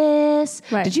to this.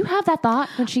 Right. Did you have that thought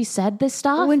when she said this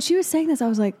stuff? When she was saying this, I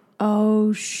was like,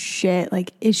 oh shit.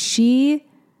 Like, is she...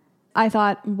 I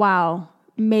thought, wow,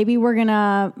 maybe we're going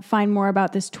to find more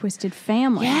about this twisted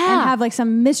family and have like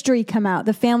some mystery come out.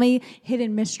 The family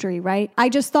hidden mystery, right? I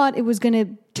just thought it was going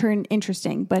to turn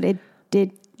interesting, but it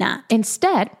did not.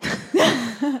 Instead,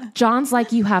 John's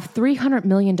like, you have $300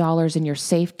 million in your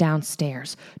safe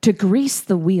downstairs to grease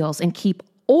the wheels and keep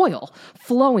oil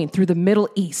flowing through the Middle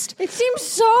East. It seems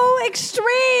so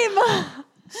extreme.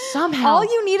 Somehow. All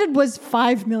you needed was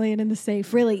 $5 million in the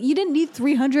safe, really. You didn't need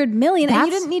 $300 million, and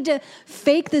you didn't need to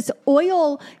fake this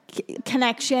oil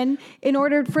connection in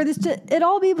order for this to it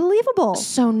all be believable.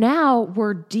 So now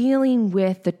we're dealing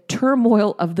with the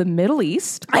turmoil of the Middle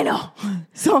East. I know.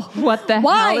 So what the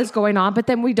hell is going on? But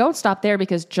then we don't stop there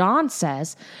because John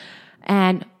says,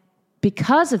 and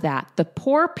because of that, the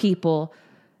poor people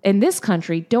in this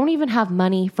country don't even have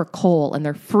money for coal, and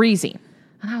they're freezing.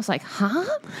 And I was like, huh?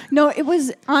 No, it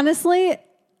was honestly,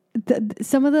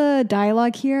 some of the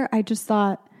dialogue here, I just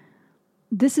thought,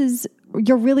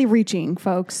 you're really reaching,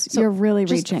 folks. So you're really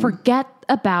reaching. Forget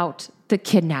about the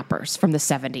kidnappers from the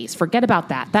 70s. Forget about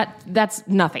that. That's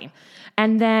nothing.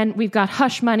 And then we've got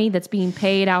hush money that's being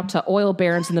paid out to oil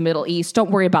barons in the Middle East.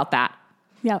 Don't worry about that.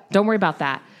 Yeah. Don't worry about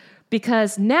that.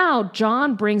 Because now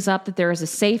John brings up that there is a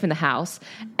safe in the house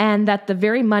and that the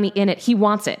very money in it, he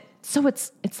wants it. So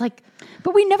it's like...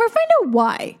 But we never find out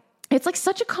why. It's like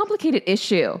such a complicated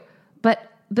issue.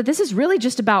 But this is really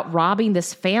just about robbing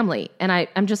this family. And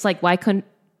I'm just like, why couldn't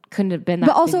it have been that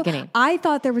but also, in the beginning? I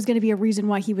thought there was going to be a reason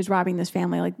why he was robbing this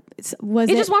family. Like,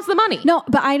 he just wants the money. No,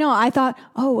 but I know. I thought,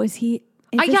 oh, was he...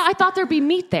 I thought there'd be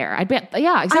meat there. I bet.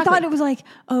 Yeah, exactly. I thought it was like,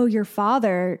 oh, your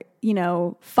father,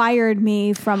 fired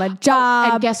me from a job.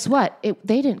 Oh, and guess what?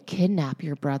 They didn't kidnap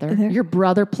your brother. Your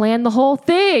brother planned the whole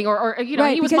thing, or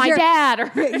he was my dad.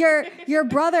 Your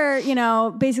brother,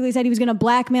 basically said he was going to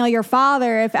blackmail your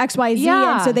father if X, Y, Z,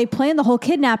 and so they planned the whole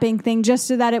kidnapping thing just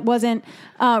so that it wasn't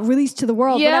released to the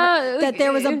world. Yeah, whatever, that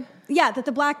there was that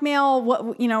the blackmail,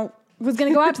 was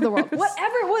going to go out to the world.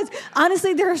 Whatever it was.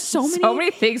 Honestly, there are so many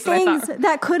things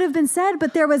that could have been said,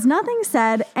 but there was nothing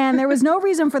said, and there was no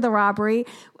reason for the robbery.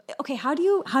 Okay, how do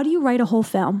you write a whole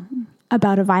film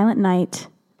about a violent night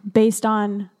based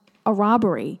on a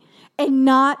robbery and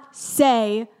not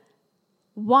say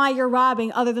why you're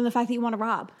robbing other than the fact that you want to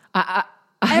rob?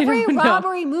 Every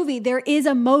robbery movie, there is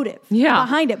a motive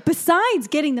behind it besides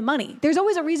getting the money. There's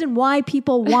always a reason why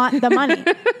people want the money.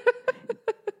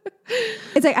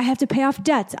 It's like, I have to pay off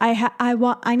debts. I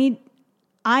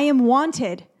am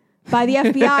wanted by the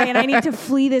FBI and I need to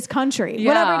flee this country. Yeah.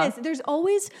 Whatever it is, there's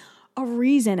always a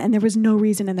reason, and there was no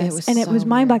reason in this. It was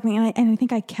mind-boggling. And I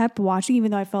think I kept watching,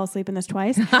 even though I fell asleep in this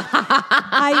twice.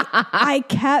 I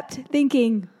kept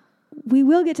thinking, we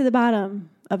will get to the bottom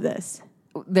of this.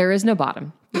 There is no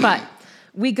bottom. But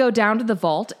we go down to the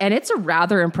vault, and it's a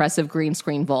rather impressive green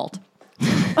screen vault.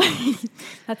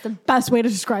 That's the best way to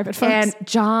describe it, folks. And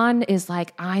John is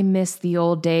like, I miss the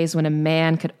old days when a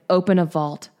man could open a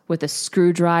vault with a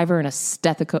screwdriver and a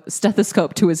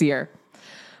stethoscope to his ear.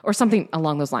 Or something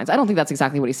along those lines. I don't think that's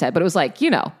exactly what he said, but it was like,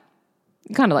 kind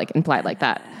of like implied like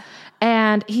that.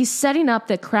 And he's setting up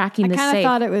the cracking the safe. I kind of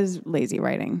thought it was lazy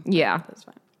writing. Yeah. That's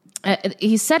fine.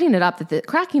 He's setting it up that the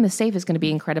cracking the safe is going to be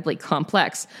incredibly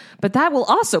complex, but that will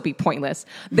also be pointless.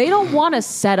 They don't want to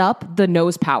set up the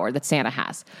nose power that Santa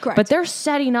has. Correct. But they're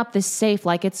setting up this safe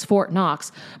like it's Fort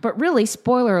Knox. But really,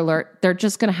 spoiler alert, they're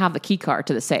just going to have the key card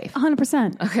to the safe.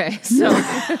 100%. Okay, so...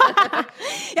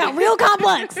 yeah, real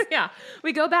complex. Yeah.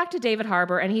 We go back to David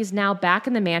Harbour, and he's now back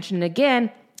in the mansion. And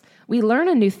again, we learn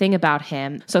a new thing about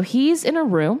him. So he's in a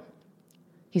room.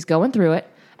 He's going through it.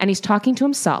 And he's talking to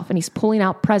himself, and he's pulling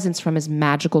out presents from his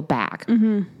magical bag.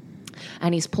 Mm-hmm.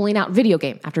 And he's pulling out video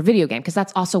game after video game, because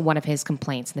that's also one of his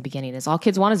complaints in the beginning, is all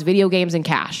kids want is video games and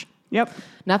cash. Yep.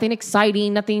 Nothing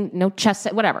exciting, no chess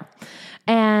set, whatever.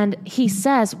 And he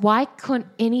says, why couldn't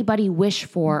anybody wish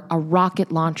for a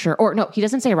rocket launcher? Or no, he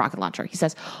doesn't say a rocket launcher. He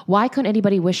says, why couldn't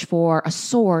anybody wish for a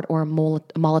sword or a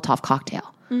Molotov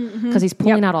cocktail? Because he's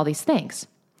pulling out all these things.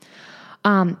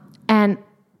 And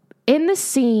in the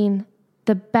scene...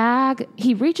 the bag,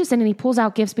 he reaches in and he pulls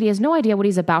out gifts, but he has no idea what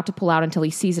he's about to pull out until he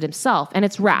sees it himself. And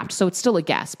it's wrapped, so it's still a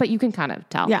guess, but you can kind of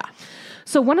tell. Yeah.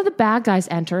 So one of the bad guys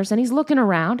enters, and he's looking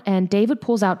around, and David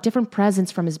pulls out different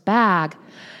presents from his bag.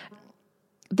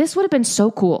 This would have been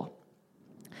so cool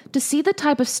to see the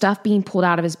type of stuff being pulled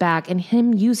out of his bag and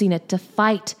him using it to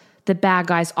fight the bad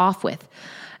guys off with.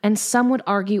 And some would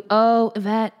argue, oh,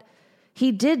 Yvette,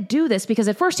 he did do this because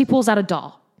at first he pulls out a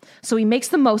doll. So he makes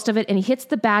the most of it and he hits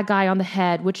the bad guy on the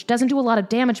head, which doesn't do a lot of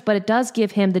damage, but it does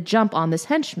give him the jump on this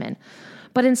henchman.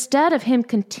 But instead of him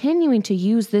continuing to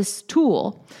use this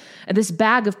tool, this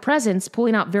bag of presents,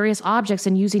 pulling out various objects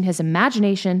and using his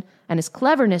imagination and his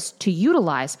cleverness to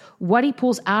utilize what he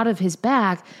pulls out of his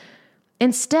bag,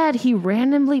 instead he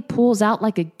randomly pulls out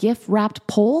like a gift-wrapped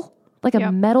pole, like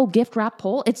a metal gift-wrapped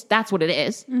pole. That's what it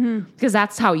is, because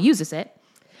that's how he uses it.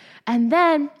 And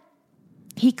then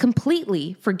he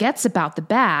completely forgets about the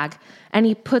bag and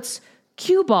he puts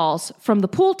cue balls from the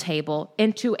pool table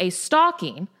into a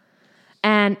stocking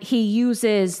and he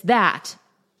uses that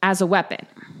as a weapon.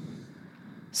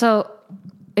 So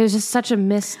it was just such a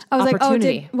missed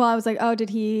opportunity. Did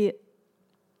he...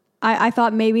 I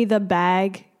thought maybe the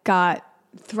bag got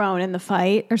thrown in the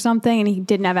fight or something and he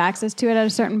didn't have access to it at a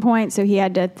certain point, so he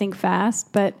had to think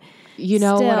fast. But you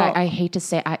know what I hate to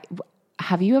say?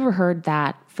 Have you ever heard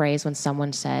that phrase when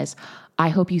someone says, I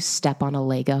hope you step on a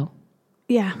Lego?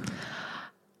 Yeah.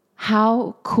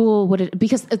 How cool would it...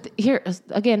 Because here,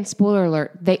 again, spoiler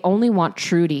alert, they only want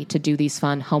Trudy to do these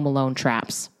fun Home Alone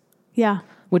traps. Yeah.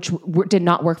 Which did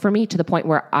not work for me to the point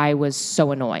where I was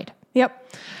so annoyed.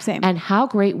 Yep. Same. And how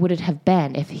great would it have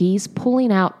been if he's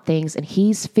pulling out things and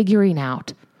he's figuring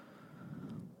out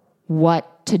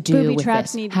what to do Booby with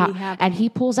traps this. need to be happening. And he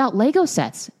pulls out Lego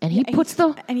sets and he puts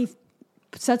them... And he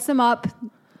sets them up.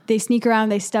 They sneak around.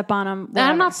 They step on them. And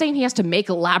I'm not saying he has to make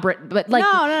elaborate, but like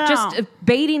just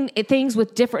baiting things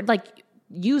with different, like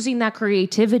using that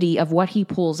creativity of what he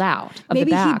pulls out of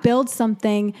Maybe the bag. he builds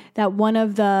something that one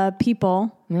of the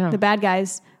people, the bad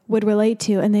guys, would relate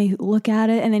to, and they look at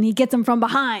it, and then he gets them from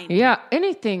behind. Yeah,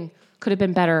 anything could have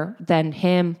been better than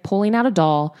him pulling out a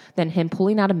doll, than him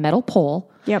pulling out a metal pole,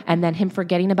 and then him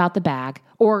forgetting about the bag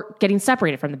or getting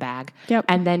separated from the bag,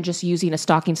 and then just using a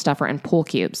stocking stuffer and pool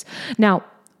cubes. Now,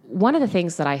 one of the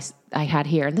things that I had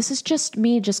here, and this is just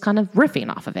me just kind of riffing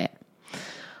off of it.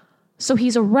 So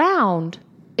he's around...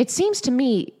 It seems to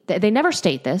me that they never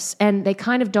state this, and they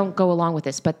kind of don't go along with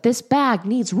this, but this bag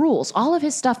needs rules. All of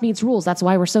his stuff needs rules. That's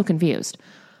why we're so confused.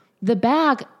 The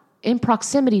bag, in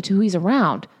proximity to who he's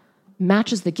around,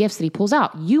 matches the gifts that he pulls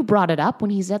out. You brought it up when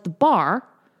he's at the bar.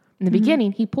 In the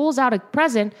beginning, he pulls out a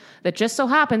present that just so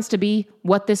happens to be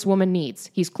what this woman needs.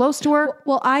 He's close to her.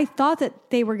 Well, I thought that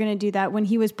they were going to do that when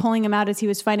he was pulling him out as he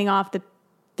was fighting off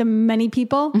the many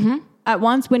people. At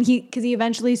once, because he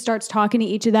eventually starts talking to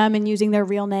each of them and using their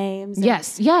real names.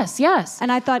 Yes.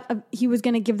 And I thought he was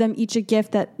going to give them each a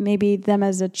gift that maybe them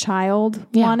as a child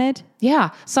wanted.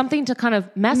 Yeah, something to kind of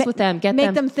mess with them,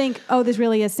 make them think, oh, this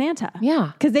really is Santa.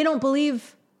 Yeah. Because they don't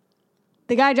believe,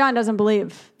 the guy John doesn't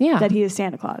believe that he is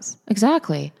Santa Claus.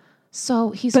 Exactly.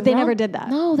 So But they never did that.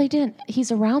 No, they didn't.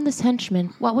 He's around this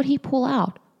henchman. What would he pull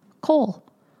out? Coal.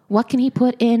 What can he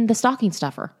put in the stocking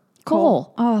stuffer?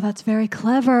 Coal. Oh, that's very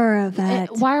clever,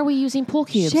 Yvette. Why are we using pool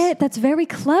cubes? Shit, that's very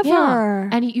clever. Yeah.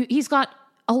 And he's got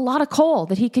a lot of coal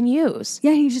that he can use.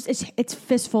 Yeah, it's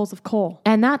fistfuls of coal.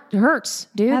 And that hurts,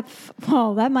 dude.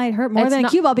 That might hurt more than a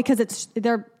cue ball because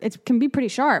it can be pretty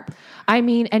sharp. I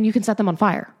mean, and you can set them on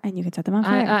fire.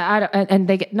 And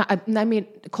they get, I mean,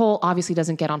 coal obviously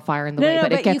doesn't get on fire in the way,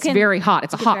 but it gets very hot.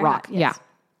 It's a hot rock. Yes. Yeah.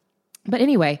 But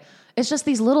anyway, it's just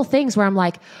these little things where I'm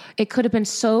like, it could have been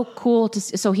so cool to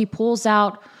see. So he pulls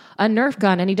out a Nerf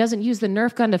gun and he doesn't use the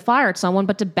Nerf gun to fire at someone,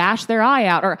 but to bash their eye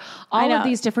out or all of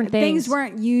these different things. Things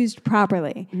weren't used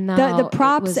properly. No, the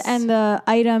props and the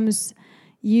items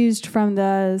used from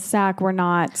the sack were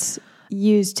not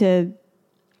used to...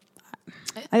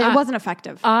 It wasn't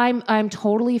effective. I'm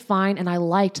totally fine, and I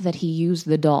liked that he used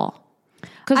the doll.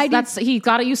 Because he's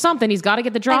got to use something. He's got to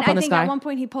get the drop on this guy. I think at one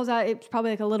point he pulls out, it's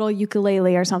probably like a little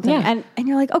ukulele or something. Yeah. And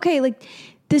you're like, okay, like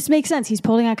this makes sense. He's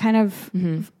pulling out kind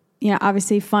of,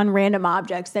 obviously fun random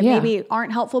objects that maybe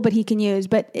aren't helpful, but he can use.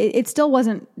 But it still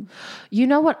wasn't. You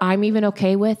know what I'm even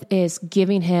okay with is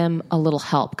giving him a little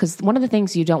help. Because one of the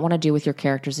things you don't want to do with your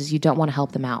characters is you don't want to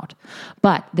help them out.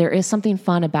 But there is something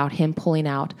fun about him pulling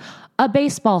out a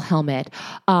baseball helmet,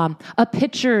 a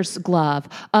pitcher's glove,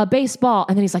 a baseball.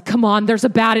 And then he's like, come on, there's a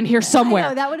bat in here somewhere. I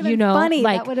know, that would have been funny.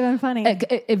 Like, that would have been funny.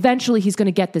 Eventually he's going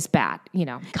to get this bat,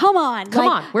 Come on.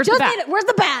 Where's the bat? Where's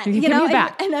the bat? Give me a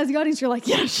bat. And as the audience, you're like,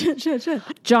 yeah, shit.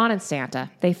 John and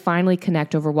Santa, they finally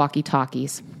connect over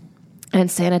walkie-talkies. And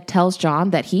Santa tells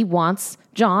John that he wants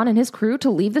John and his crew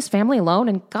to leave this family alone.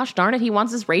 And gosh darn it, he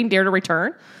wants his reindeer to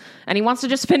return. And he wants to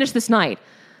just finish this night.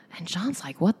 And John's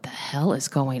like, what the hell is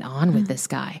going on with this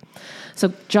guy?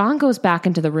 So John goes back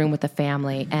into the room with the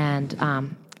family,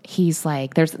 and he's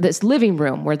like, there's this living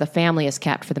room where the family is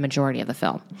kept for the majority of the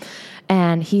film.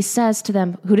 And he says to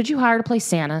them, who did you hire to play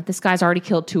Santa? This guy's already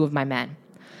killed 2 of my men.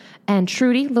 And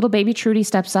Trudy, little baby Trudy,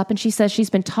 steps up and she says she's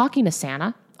been talking to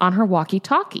Santa on her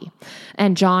walkie-talkie.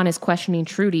 And John is questioning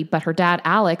Trudy, but her dad,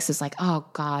 Alex, is like, oh,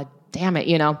 God damn it,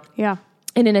 Yeah.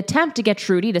 In an attempt to get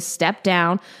Trudy to step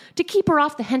down to keep her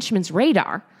off the henchman's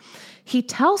radar, he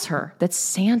tells her that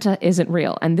Santa isn't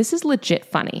real. And this is legit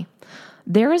funny.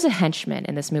 There is a henchman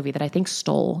in this movie that I think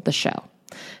stole the show.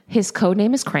 His code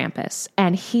name is Krampus,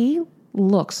 and he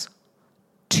looks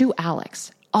to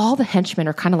Alex. All the henchmen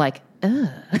are kind of like, ugh.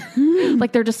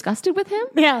 Like they're disgusted with him.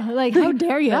 Yeah, like how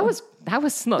dare you? That was.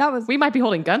 We might be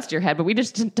holding guns to your head, but we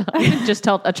just didn't just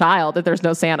tell a child that there's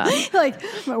no Santa. Like,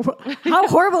 how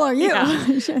horrible are you?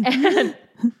 Yeah. And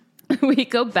we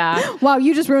go back. Wow,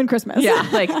 you just ruined Christmas.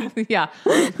 Yeah,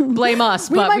 blame us.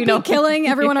 We might be killing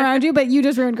everyone around you, but you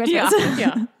just ruined Christmas.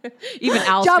 Yeah. Even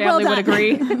Al's family would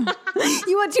agree.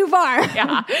 You went too far.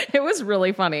 Yeah, it was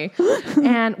really funny.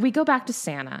 And we go back to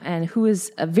Santa, and who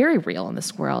is very real in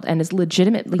this world and is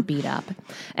legitimately beat up.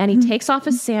 And he takes off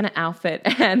his Santa outfit,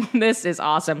 and this is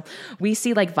awesome. We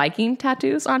see like Viking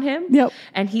tattoos on him. Yep.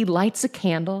 And he lights a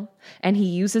candle. And he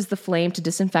uses the flame to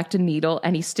disinfect a needle,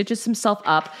 and he stitches himself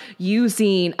up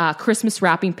using Christmas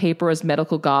wrapping paper as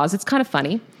medical gauze. It's kind of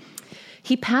funny.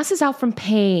 He passes out from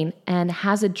pain and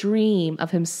has a dream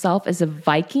of himself as a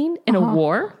Viking in a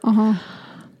war.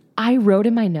 I wrote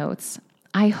in my notes,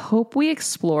 I hope we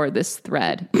explore this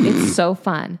thread. It's so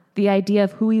fun. The idea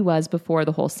of who he was before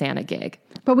the whole Santa gig.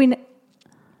 But we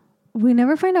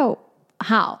never find out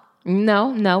how.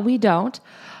 No, we don't.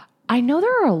 I know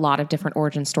there are a lot of different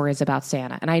origin stories about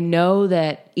Santa, and I know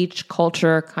that each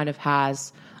culture kind of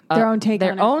has their own take,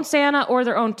 their own Santa or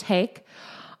their own take.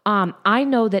 I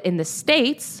know that in the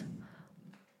States,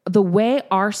 the way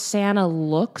our Santa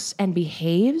looks and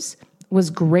behaves was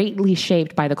greatly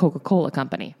shaped by the Coca-Cola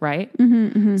company, right?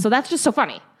 So that's just so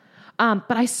funny. But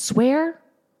I swear,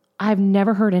 I've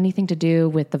never heard anything to do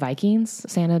with the Vikings,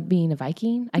 Santa being a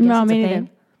Viking. I guess no, it's me a neither. thing.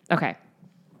 Okay.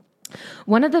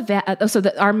 One of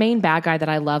our main bad guy that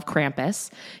I love, Krampus,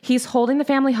 he's holding the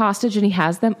family hostage and he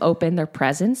has them open their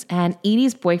presents. And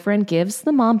Edie's boyfriend gives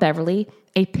the mom, Beverly,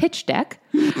 a pitch deck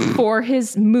for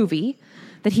his movie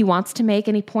that he wants to make.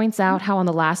 And he points out how on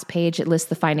the last page it lists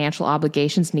the financial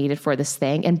obligations needed for this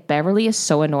thing. And Beverly is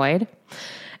so annoyed.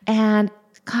 And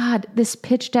God, this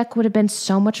pitch deck would have been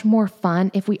so much more fun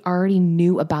if we already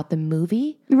knew about the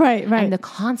movie. Right. And the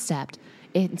concept.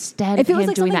 Instead if of it was him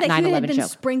like doing something that 9/11 he had been joke.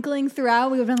 sprinkling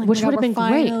throughout, we would have been like, which would have been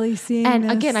great. And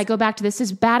this. Again, I go back to this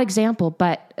is bad example,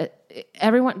 but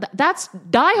everyone, that's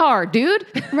Die Hard, dude.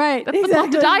 Right. That's the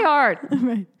plot to Die Hard.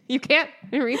 Right. You can't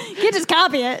just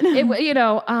copy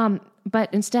it.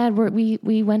 But instead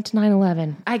we went to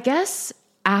 9/11. I guess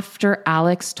after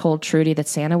Alex told Trudy that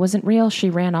Santa wasn't real, she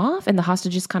ran off and the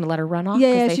hostages kind of let her run off.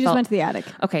 Yeah, she just went to the attic.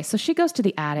 Okay, so she goes to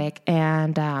the attic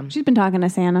and... she's been talking to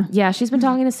Santa. Yeah, she's been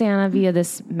talking to Santa via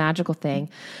this magical thing.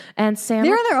 And Santa...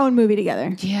 They're in their own movie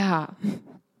together. Yeah.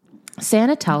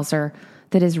 Santa tells her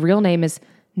that his real name is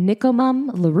Nicomum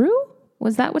LaRue?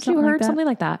 Was that what you heard? Something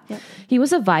like that. Yep. He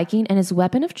was a Viking and his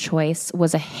weapon of choice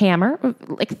was a hammer,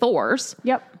 like Thor's.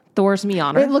 Yep. Thor's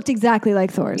Mjolnir. It looked exactly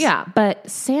like Thor's. Yeah, but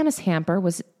Santa's hammer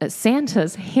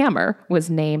was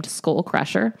named Skull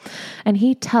Crusher, and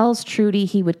he tells Trudy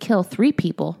he would kill 3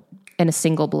 people in a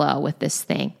single blow with this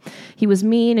thing. He was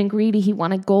mean and greedy. He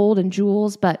wanted gold and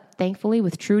jewels, but thankfully,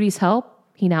 with Trudy's help,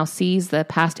 he now sees the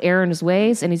past error in his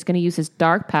ways, and he's going to use his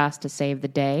dark past to save the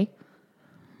day.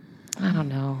 I don't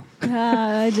know.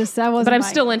 That wasn't. But I'm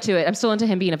still into it. I'm still into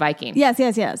him being a Viking. Yes.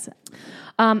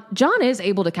 John is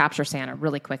able to capture Santa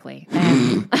really quickly.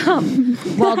 And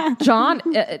while John,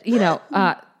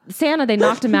 Santa, they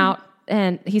knocked him out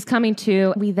and he's coming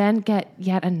to. We then get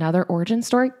yet another origin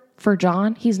story for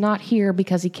John. He's not here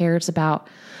because he cares about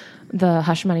the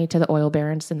hush money to the oil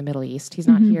barons in the Middle East. He's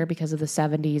not here because of the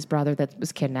 70s brother that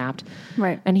was kidnapped.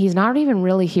 Right. And he's not even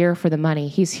really here for the money.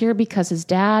 He's here because his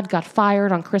dad got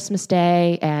fired on Christmas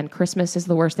Day and Christmas is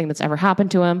the worst thing that's ever happened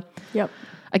to him. Yep.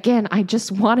 Again, I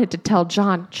just wanted to tell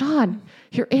John,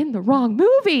 you're in the wrong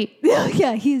movie.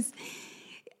 Yeah,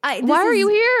 Why are you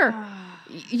here?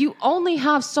 You only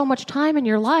have so much time in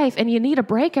your life and you need a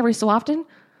break every so often.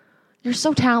 You're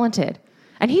so talented.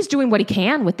 And he's doing what he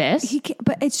can with this.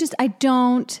 But it's just, I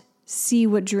don't see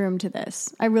what drew him to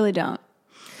this. I really don't.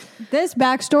 This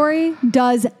backstory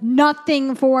does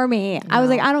nothing for me. No. I was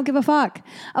like, I don't give a fuck.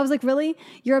 I was like, really?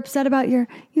 You're upset about your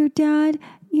dad,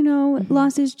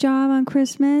 lost his job on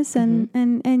Christmas and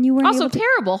you weren't also able to...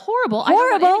 terrible,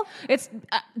 horrible. It's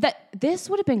that this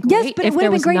would have been great yes, but if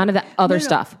there was none of that other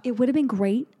stuff. It would have been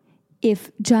great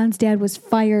if John's dad was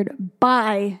fired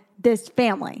by this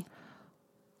family.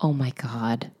 Oh my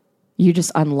God. You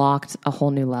just unlocked a whole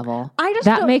new level.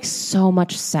 That makes so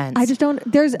much sense. I just don't.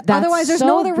 Otherwise, there's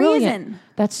no other reason.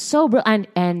 That's so brilliant.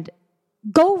 And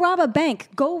go rob a bank.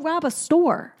 Go rob a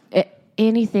store.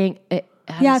 Anything.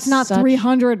 It's not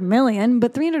 300 million,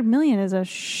 but 300 million is a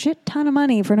shit ton of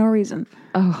money for no reason.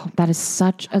 Oh, that is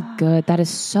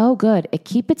so good.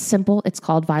 Keep it simple. It's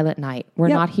called Violent Night. We're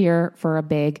not here for a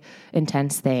big,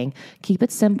 intense thing. Keep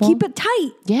it simple. Keep it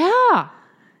tight. Yeah.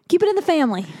 Keep it in the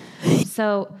family.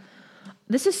 So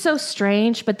this is so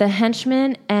strange, but the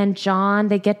henchmen and John,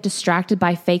 they get distracted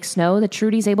by fake snow that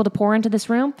Trudy's able to pour into this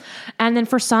room. And then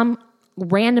for some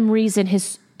random reason,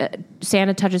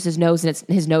 Santa touches his nose and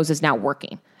his nose is now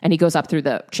working. And he goes up through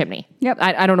the chimney. Yep.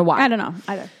 I don't know why. I don't know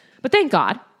either. But thank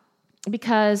God,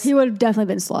 because... he would have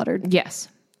definitely been slaughtered. Yes.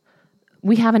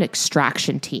 We have an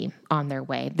extraction team on their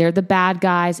way. They're the bad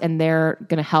guys and they're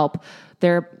going to help.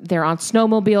 They're on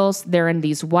snowmobiles. They're in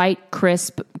these white,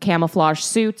 crisp camouflage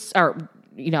suits or,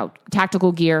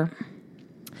 tactical gear.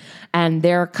 And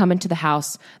they're coming to the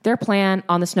house. Their plan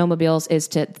on the snowmobiles is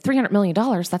to $300 million.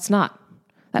 That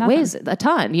nothing. Weighs a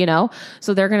ton,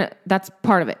 So that's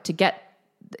part of it,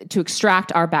 to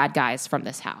extract our bad guys from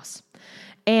this house.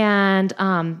 And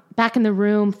back in the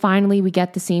room, finally, we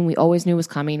get the scene we always knew was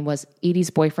coming, was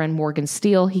Edie's boyfriend, Morgan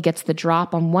Steele. He gets the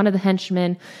drop on one of the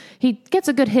henchmen. He gets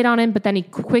a good hit on him, but then he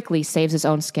quickly saves his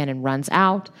own skin and runs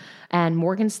out. And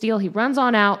Morgan Steele, he runs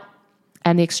on out,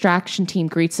 and the extraction team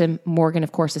greets him. Morgan,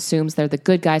 of course, assumes they're the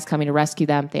good guys coming to rescue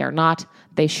them. They are not.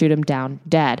 They shoot him down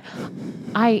dead.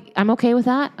 I'm okay with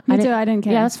that. Me too. I didn't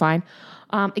care. Yeah, that's fine.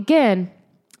 Again,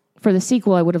 for the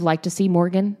sequel, I would have liked to see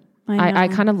Morgan. I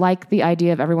kind of like the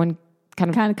idea of everyone kind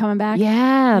of coming back.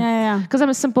 Yeah. Because I'm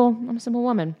a simple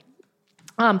woman.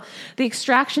 The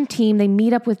extraction team, they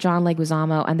meet up with John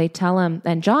Leguizamo and they tell him,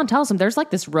 and John tells him there's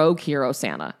like this rogue hero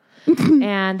Santa.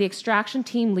 And the extraction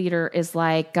team leader is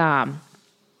like,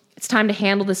 it's time to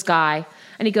handle this guy.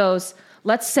 And he goes,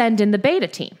 let's send in the beta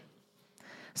team.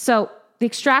 So the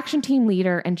extraction team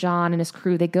leader and John and his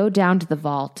crew, they go down to the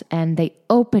vault and they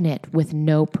open it with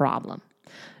no problem.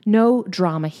 No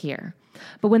drama here.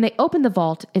 But when they open the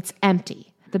vault, it's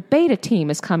empty. The beta team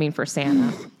is coming for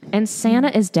Santa, and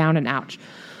Santa is down and out.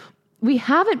 We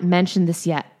haven't mentioned this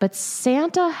yet, but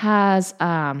Santa has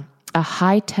a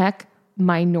high-tech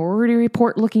Minority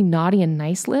Report looking naughty and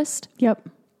nice list. Yep.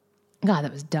 God,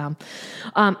 that was dumb.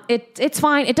 It's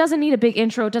fine. It doesn't need a big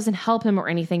intro. It doesn't help him or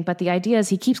anything, but the idea is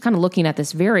he keeps kind of looking at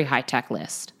this very high-tech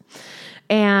list.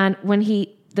 And when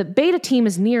the beta team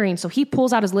is nearing, so he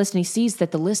pulls out his list and he sees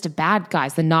that the list of bad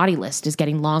guys, the naughty list, is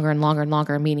getting longer and longer and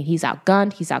longer, meaning he's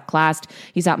outgunned, he's outclassed,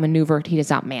 he's outmaneuvered, he is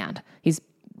outmanned.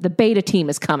 The beta team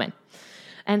is coming.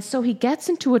 And so he gets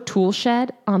into a tool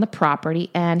shed on the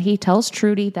property and he tells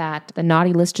Trudy that the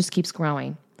naughty list just keeps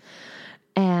growing.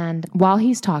 And while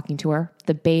he's talking to her,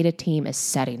 the beta team is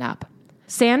setting up.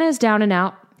 Santa is down and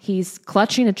out. He's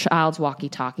clutching a child's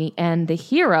walkie-talkie, and the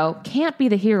hero can't be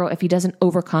the hero if he doesn't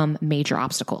overcome major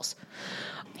obstacles.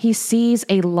 He sees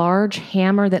a large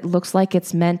hammer that looks like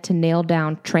it's meant to nail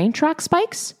down train track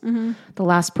spikes. Mm-hmm. The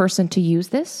last person to use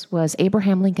this was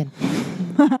Abraham Lincoln.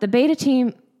 The beta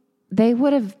team, they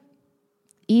would have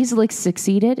easily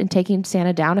succeeded in taking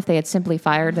Santa down if they had simply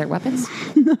fired their weapons.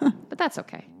 But that's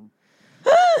okay.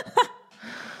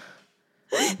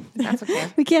 That's okay.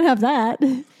 We can't have that.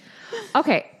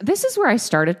 Okay, this is where I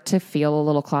started to feel a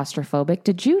little claustrophobic.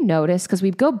 Did you notice? Because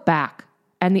we go back,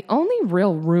 and the only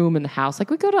real room in the house, like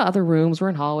we go to other rooms, we're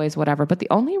in hallways, whatever, but the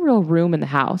only real room in the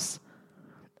house,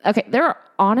 okay, there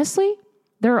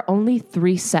are only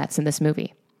 3 sets in this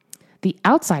movie. The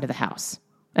outside of the house,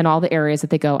 and all the areas that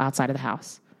they go outside of the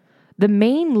house. The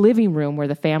main living room where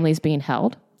the family is being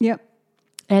held. Yep.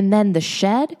 And then the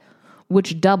shed,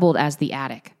 which doubled as the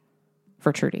attic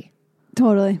for Trudy.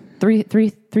 Totally.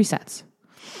 Three sets.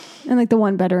 And like the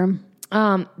 1 bedroom.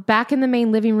 Back in the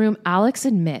main living room, Alex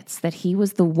admits that he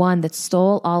was the one that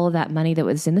stole all of that money that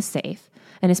was in the safe.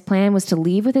 And his plan was to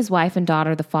leave with his wife and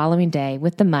daughter the following day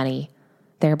with the money,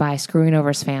 thereby screwing over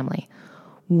his family.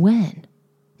 When,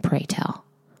 pray tell,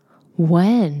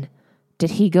 when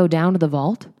did he go down to the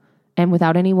vault and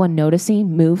without anyone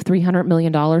noticing, move $300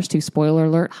 million to, spoiler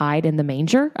alert, hide in the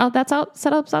manger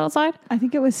set up outside? I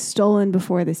think it was stolen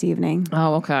before this evening.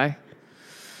 Oh, okay.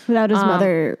 Without his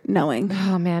mother knowing.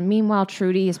 Oh, man. Meanwhile,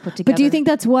 Trudy is put together. But do you think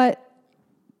that's what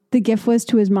the gift was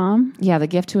to his mom? Yeah, the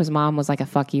gift to his mom was like a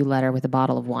fuck you letter with a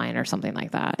bottle of wine or something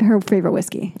like that. Her favorite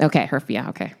whiskey. Okay,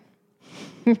 okay.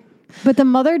 But the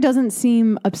mother doesn't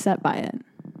seem upset by it.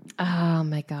 Oh,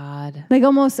 my God. Like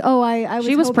almost, I was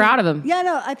She was proud of him. Yeah,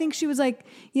 no, I think she was like,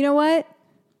 you know what?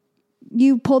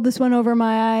 You pulled this one over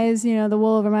my eyes, the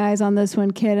wool over my eyes on this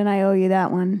one, kid, and I owe you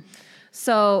that one.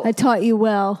 So I taught you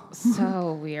well.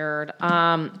 So weird.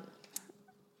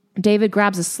 David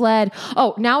grabs a sled.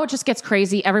 Oh, now it just gets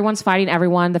crazy. Everyone's fighting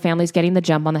everyone. The family's getting the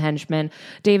jump on the henchman.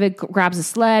 David grabs a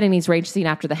sled and he's racing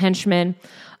after the henchman.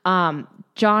 John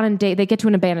and Dave, they get to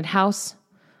an abandoned house,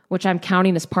 which I'm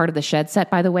counting as part of the shed set,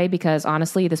 by the way, because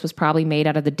honestly, this was probably made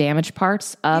out of the damaged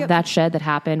parts of that shed that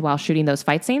happened while shooting those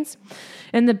fight scenes.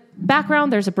 In the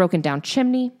background, there's a broken down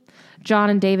chimney. John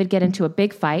and David get into a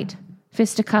big fight,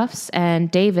 fisticuffs,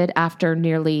 and David, after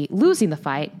nearly losing the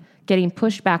fight, getting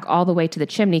pushed back all the way to the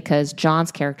chimney because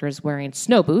John's character is wearing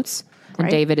snow boots and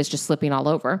David is just slipping all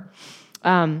over.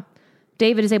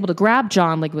 David is able to grab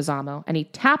John Leguizamo and he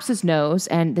taps his nose,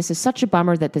 and this is such a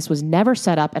bummer that this was never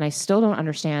set up, and I still don't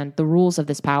understand the rules of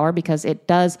this power because it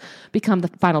does become the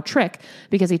final trick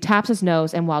because he taps his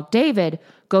nose, and while David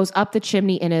goes up the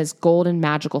chimney in his golden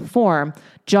magical form,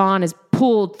 John is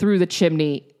pulled through the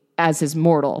chimney as his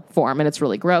mortal form, and it's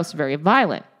really gross, very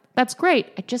violent. That's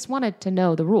great. I just wanted to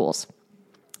know the rules.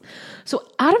 So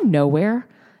out of nowhere,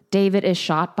 David is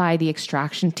shot by the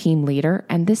extraction team leader,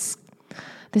 and this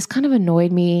kind of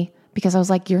annoyed me because I was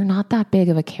like, you're not that big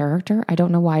of a character. I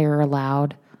don't know why you're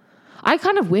allowed. I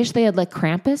kind of wish they had let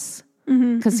Krampus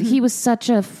because he was such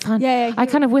a fun... I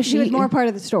kind of wish he was more part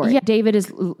of the story. Yeah, David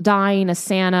is dying as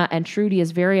Santa, and Trudy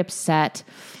is very upset.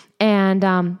 And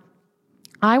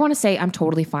I want to say I'm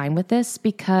totally fine with this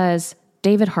because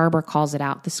David Harbour calls it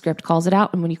out. The script calls it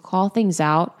out. And when you call things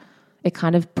out, it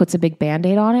kind of puts a big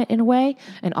Band-Aid on it in a way.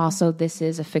 And also, this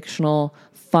is a fictional,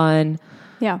 fun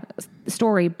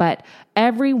story. But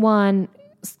everyone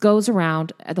goes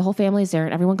around, the whole family is there,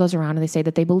 and everyone goes around and they say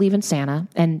that they believe in Santa.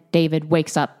 And David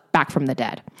wakes up back from the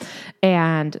dead.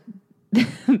 And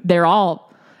they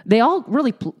all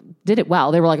really did it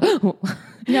well. They were like,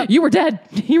 you were dead.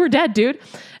 You were dead, dude.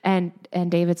 And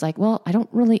David's like, well, I don't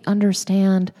really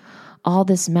understand all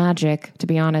this magic, to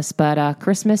be honest, but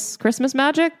Christmas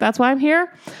magic, that's why I'm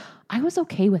here. I was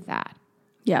okay with that.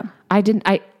 Yeah.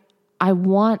 I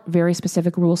want very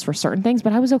specific rules for certain things,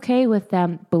 but I was okay with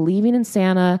them believing in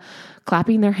Santa,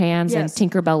 clapping their hands, and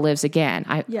Tinkerbell lives again.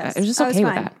 I was just okay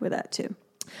with that too.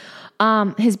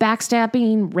 His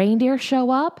backstabbing reindeer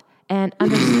show up, and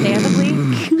understandably,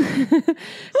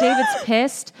 David's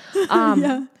pissed.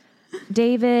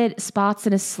 David spots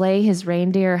in his sleigh his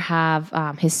reindeer have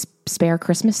his spare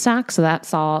Christmas sack, so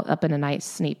that's all up in a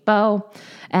nice, neat bow.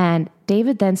 And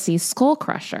David then sees Skull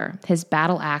Crusher, his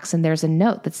battle axe, and there's a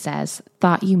note that says,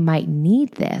 "Thought you might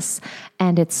need this,"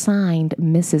 and it's signed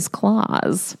Mrs.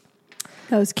 Claus.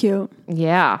 That was cute.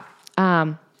 Yeah.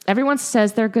 Everyone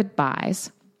says their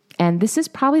goodbyes, and this is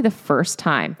probably the first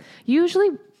time. Usually,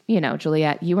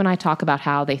 Juliet, you and I talk about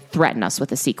how they threaten us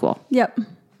with a sequel. Yep.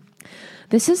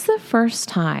 This is the first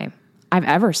time I've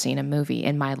ever seen a movie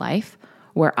in my life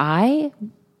where I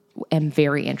am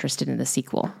very interested in the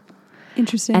sequel.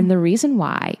 Interesting. And the reason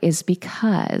why is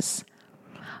because,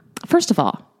 first of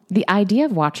all, the idea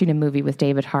of watching a movie with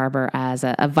David Harbour as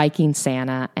a Viking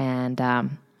Santa, and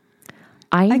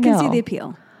I can see the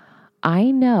appeal.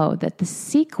 I know that the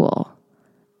sequel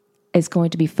is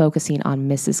going to be focusing on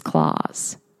Mrs.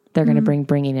 Claus. They're going to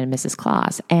bringing in Mrs.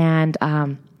 Claus. And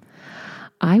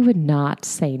I would not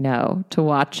say no to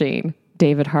watching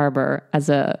David Harbour as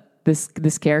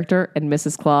this character and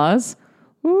Mrs. Claus.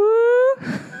 Woo!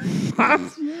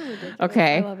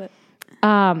 Okay. I love it.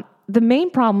 The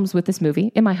main problems with this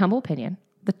movie, in my humble opinion,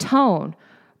 the tone,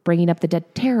 bringing up the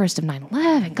dead terrorist of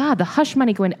 9/11. God, the hush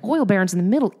money going to oil barons in the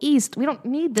Middle East. We don't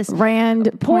need this. Poor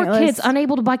pointless. Kids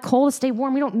unable to buy coal to stay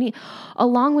warm. We don't need,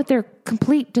 along with their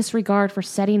complete disregard for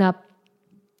setting up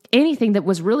anything that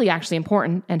was really actually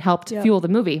important and helped fuel the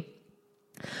movie.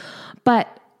 But,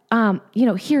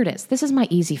 here it is. This is my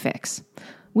easy fix.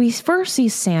 We first see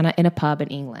Santa in a pub in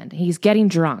England. He's getting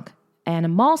drunk. And a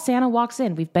mall Santa walks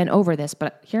in. We've been over this,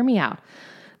 but hear me out.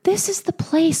 This is the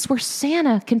place where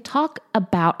Santa can talk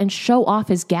about and show off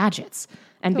his gadgets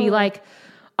and be like,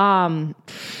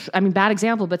 bad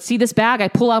example, but see this bag? I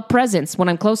pull out presents. When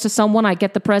I'm close to someone, I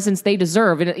get the presents they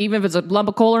deserve, and even if it's a lump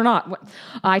of coal or not.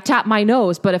 I tap my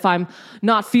nose, but if I'm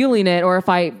not feeling it, or if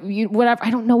whatever, I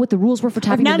don't know what the rules were for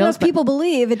tapping your nose. Not enough people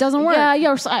believe it doesn't work.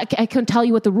 Yeah, I couldn't tell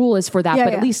you what the rule is for that,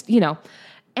 but at least,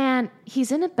 And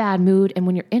he's in a bad mood. And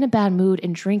when you're in a bad mood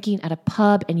and drinking at a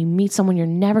pub and you meet someone you're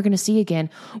never going to see again,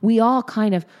 we all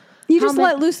kind of... You just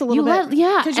let loose a little bit.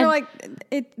 Because you're like,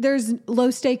 there's low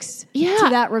stakes to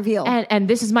that reveal. And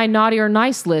this is my naughty or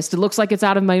nice list. It looks like it's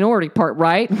out of Minority Part,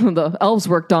 right? The elves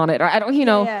worked on it. Or I don't,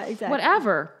 exactly.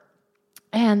 Whatever.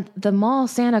 And the mall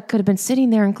Santa could have been sitting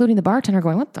there, including the bartender,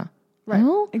 going, what the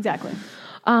hell? Exactly.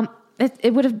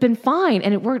 It would have been fine,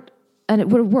 and it worked, and it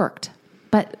would have worked.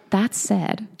 But that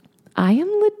said, I am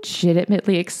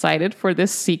legitimately excited for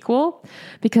this sequel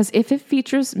because if it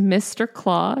features Mrs.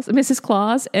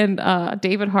 Claus, and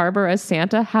David Harbour as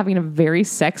Santa having a very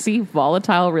sexy,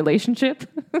 volatile relationship.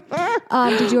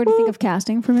 Did you already think of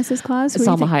casting for Mrs. Claus?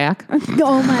 Salma Hayek.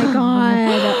 Oh my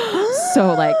God.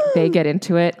 So they get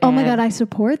into it. Oh my God, I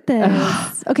support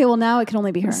this. Okay, well now it can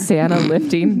only be her. Santa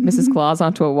lifting Mrs. Claus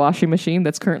onto a washing machine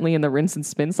that's currently in the rinse and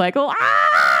spin cycle.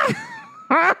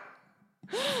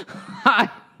 I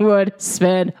would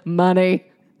spend money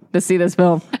to see this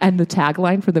film. And the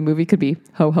tagline for the movie could be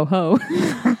ho, ho, ho.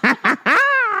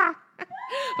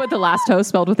 But the last ho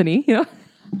spelled with an E,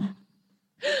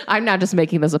 I'm now just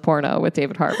making this a porno with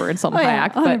David Harbour and Salma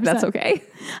Hayek, but that's okay.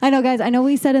 I know, guys. I know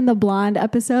we said in the Blonde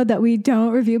episode that we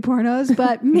don't review pornos,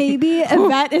 but maybe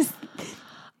Yvette is...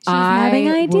 She's having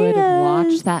ideas. I would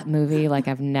watch that movie like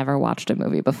I've never watched a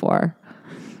movie before.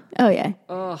 Oh, yeah.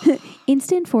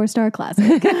 Instant 4-star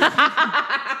classic.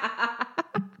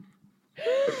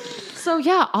 So,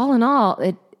 yeah, all in all,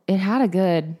 it had a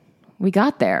good... We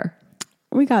got there.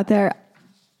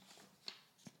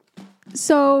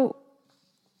 So...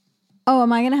 Oh,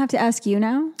 am I going to have to ask you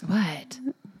now? What?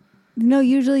 No,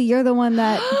 usually you're the one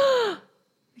that...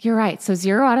 You're right. So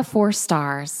 0 out of 4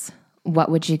 stars.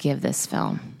 What would you give this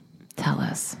film? Tell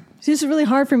us. It's just really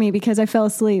hard for me because I fell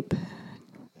asleep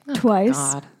twice.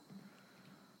 God.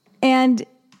 And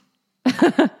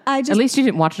I just... At least you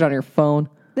didn't watch it on your phone.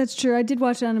 That's true. I did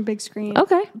watch it on a big screen.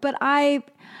 Okay. But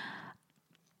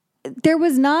there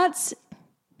was not...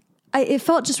 it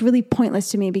felt just really pointless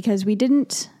to me because we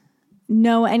didn't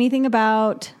know anything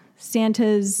about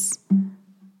Santa's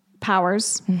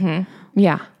powers. Mm-hmm.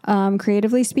 Yeah.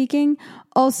 Creatively speaking.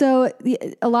 Also,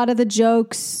 a lot of the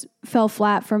jokes fell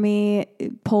flat for me,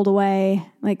 pulled away.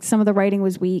 Like some of the writing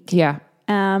was weak. Yeah.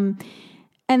 And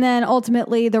then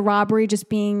ultimately the robbery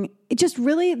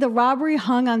the robbery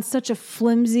hung on such a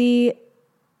flimsy,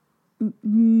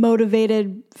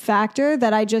 motivated factor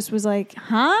that I just was like,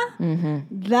 huh? Mm-hmm.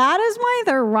 That is why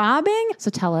they're robbing? So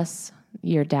tell us,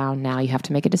 you're down now. You have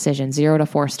to make a decision. 0 to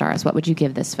 4 stars. What would you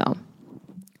give this film?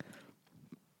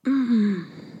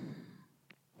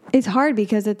 It's hard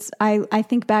because I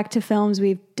think back to films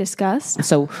we've discussed.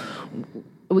 So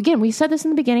again, we said this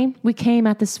in the beginning. We came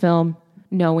at this film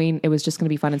knowing it was just going to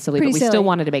be fun and silly, but we still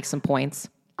wanted to make some points.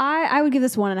 I would give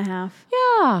this 1.5.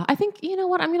 Yeah, I think, you know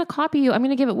what? I'm going to copy you. I'm going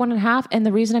to give it 1.5. And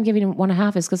the reason I'm giving it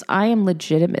 1.5 is because I am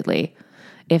legitimately,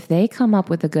 if they come up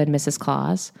with a good Mrs.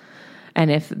 Claus,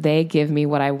 and if they give me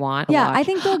what I want, I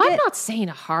think they'll get... I'm not saying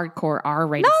a hardcore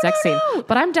R-rated sex scene,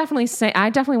 but I'm definitely saying I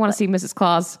definitely want to see Mrs.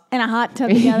 Claus in a hot tub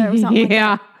together or something.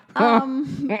 Yeah.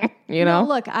 Like that.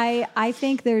 Look, I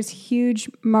think there's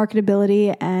huge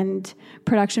marketability and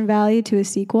production value to a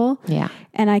sequel. Yeah,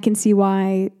 and I can see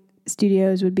why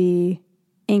studios would be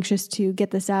anxious to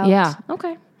get this out. Yeah.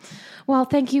 Okay. Well,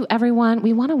 thank you, everyone.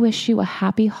 We want to wish you a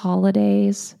happy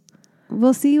holidays.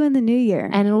 We'll see you in the new year.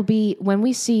 And it'll be, when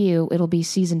we see you, it'll be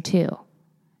season 2.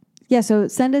 Yeah, so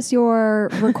send us your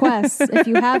requests, if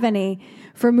you have any,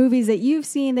 for movies that you've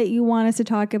seen that you want us to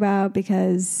talk about,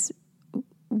 because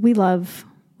we love,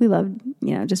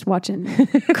 just watching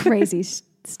crazy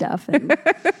stuff.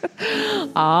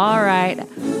 All right.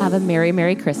 Have a Merry,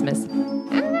 Merry Christmas.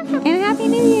 And a Happy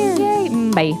New Year.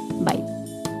 Yay. Bye. Bye.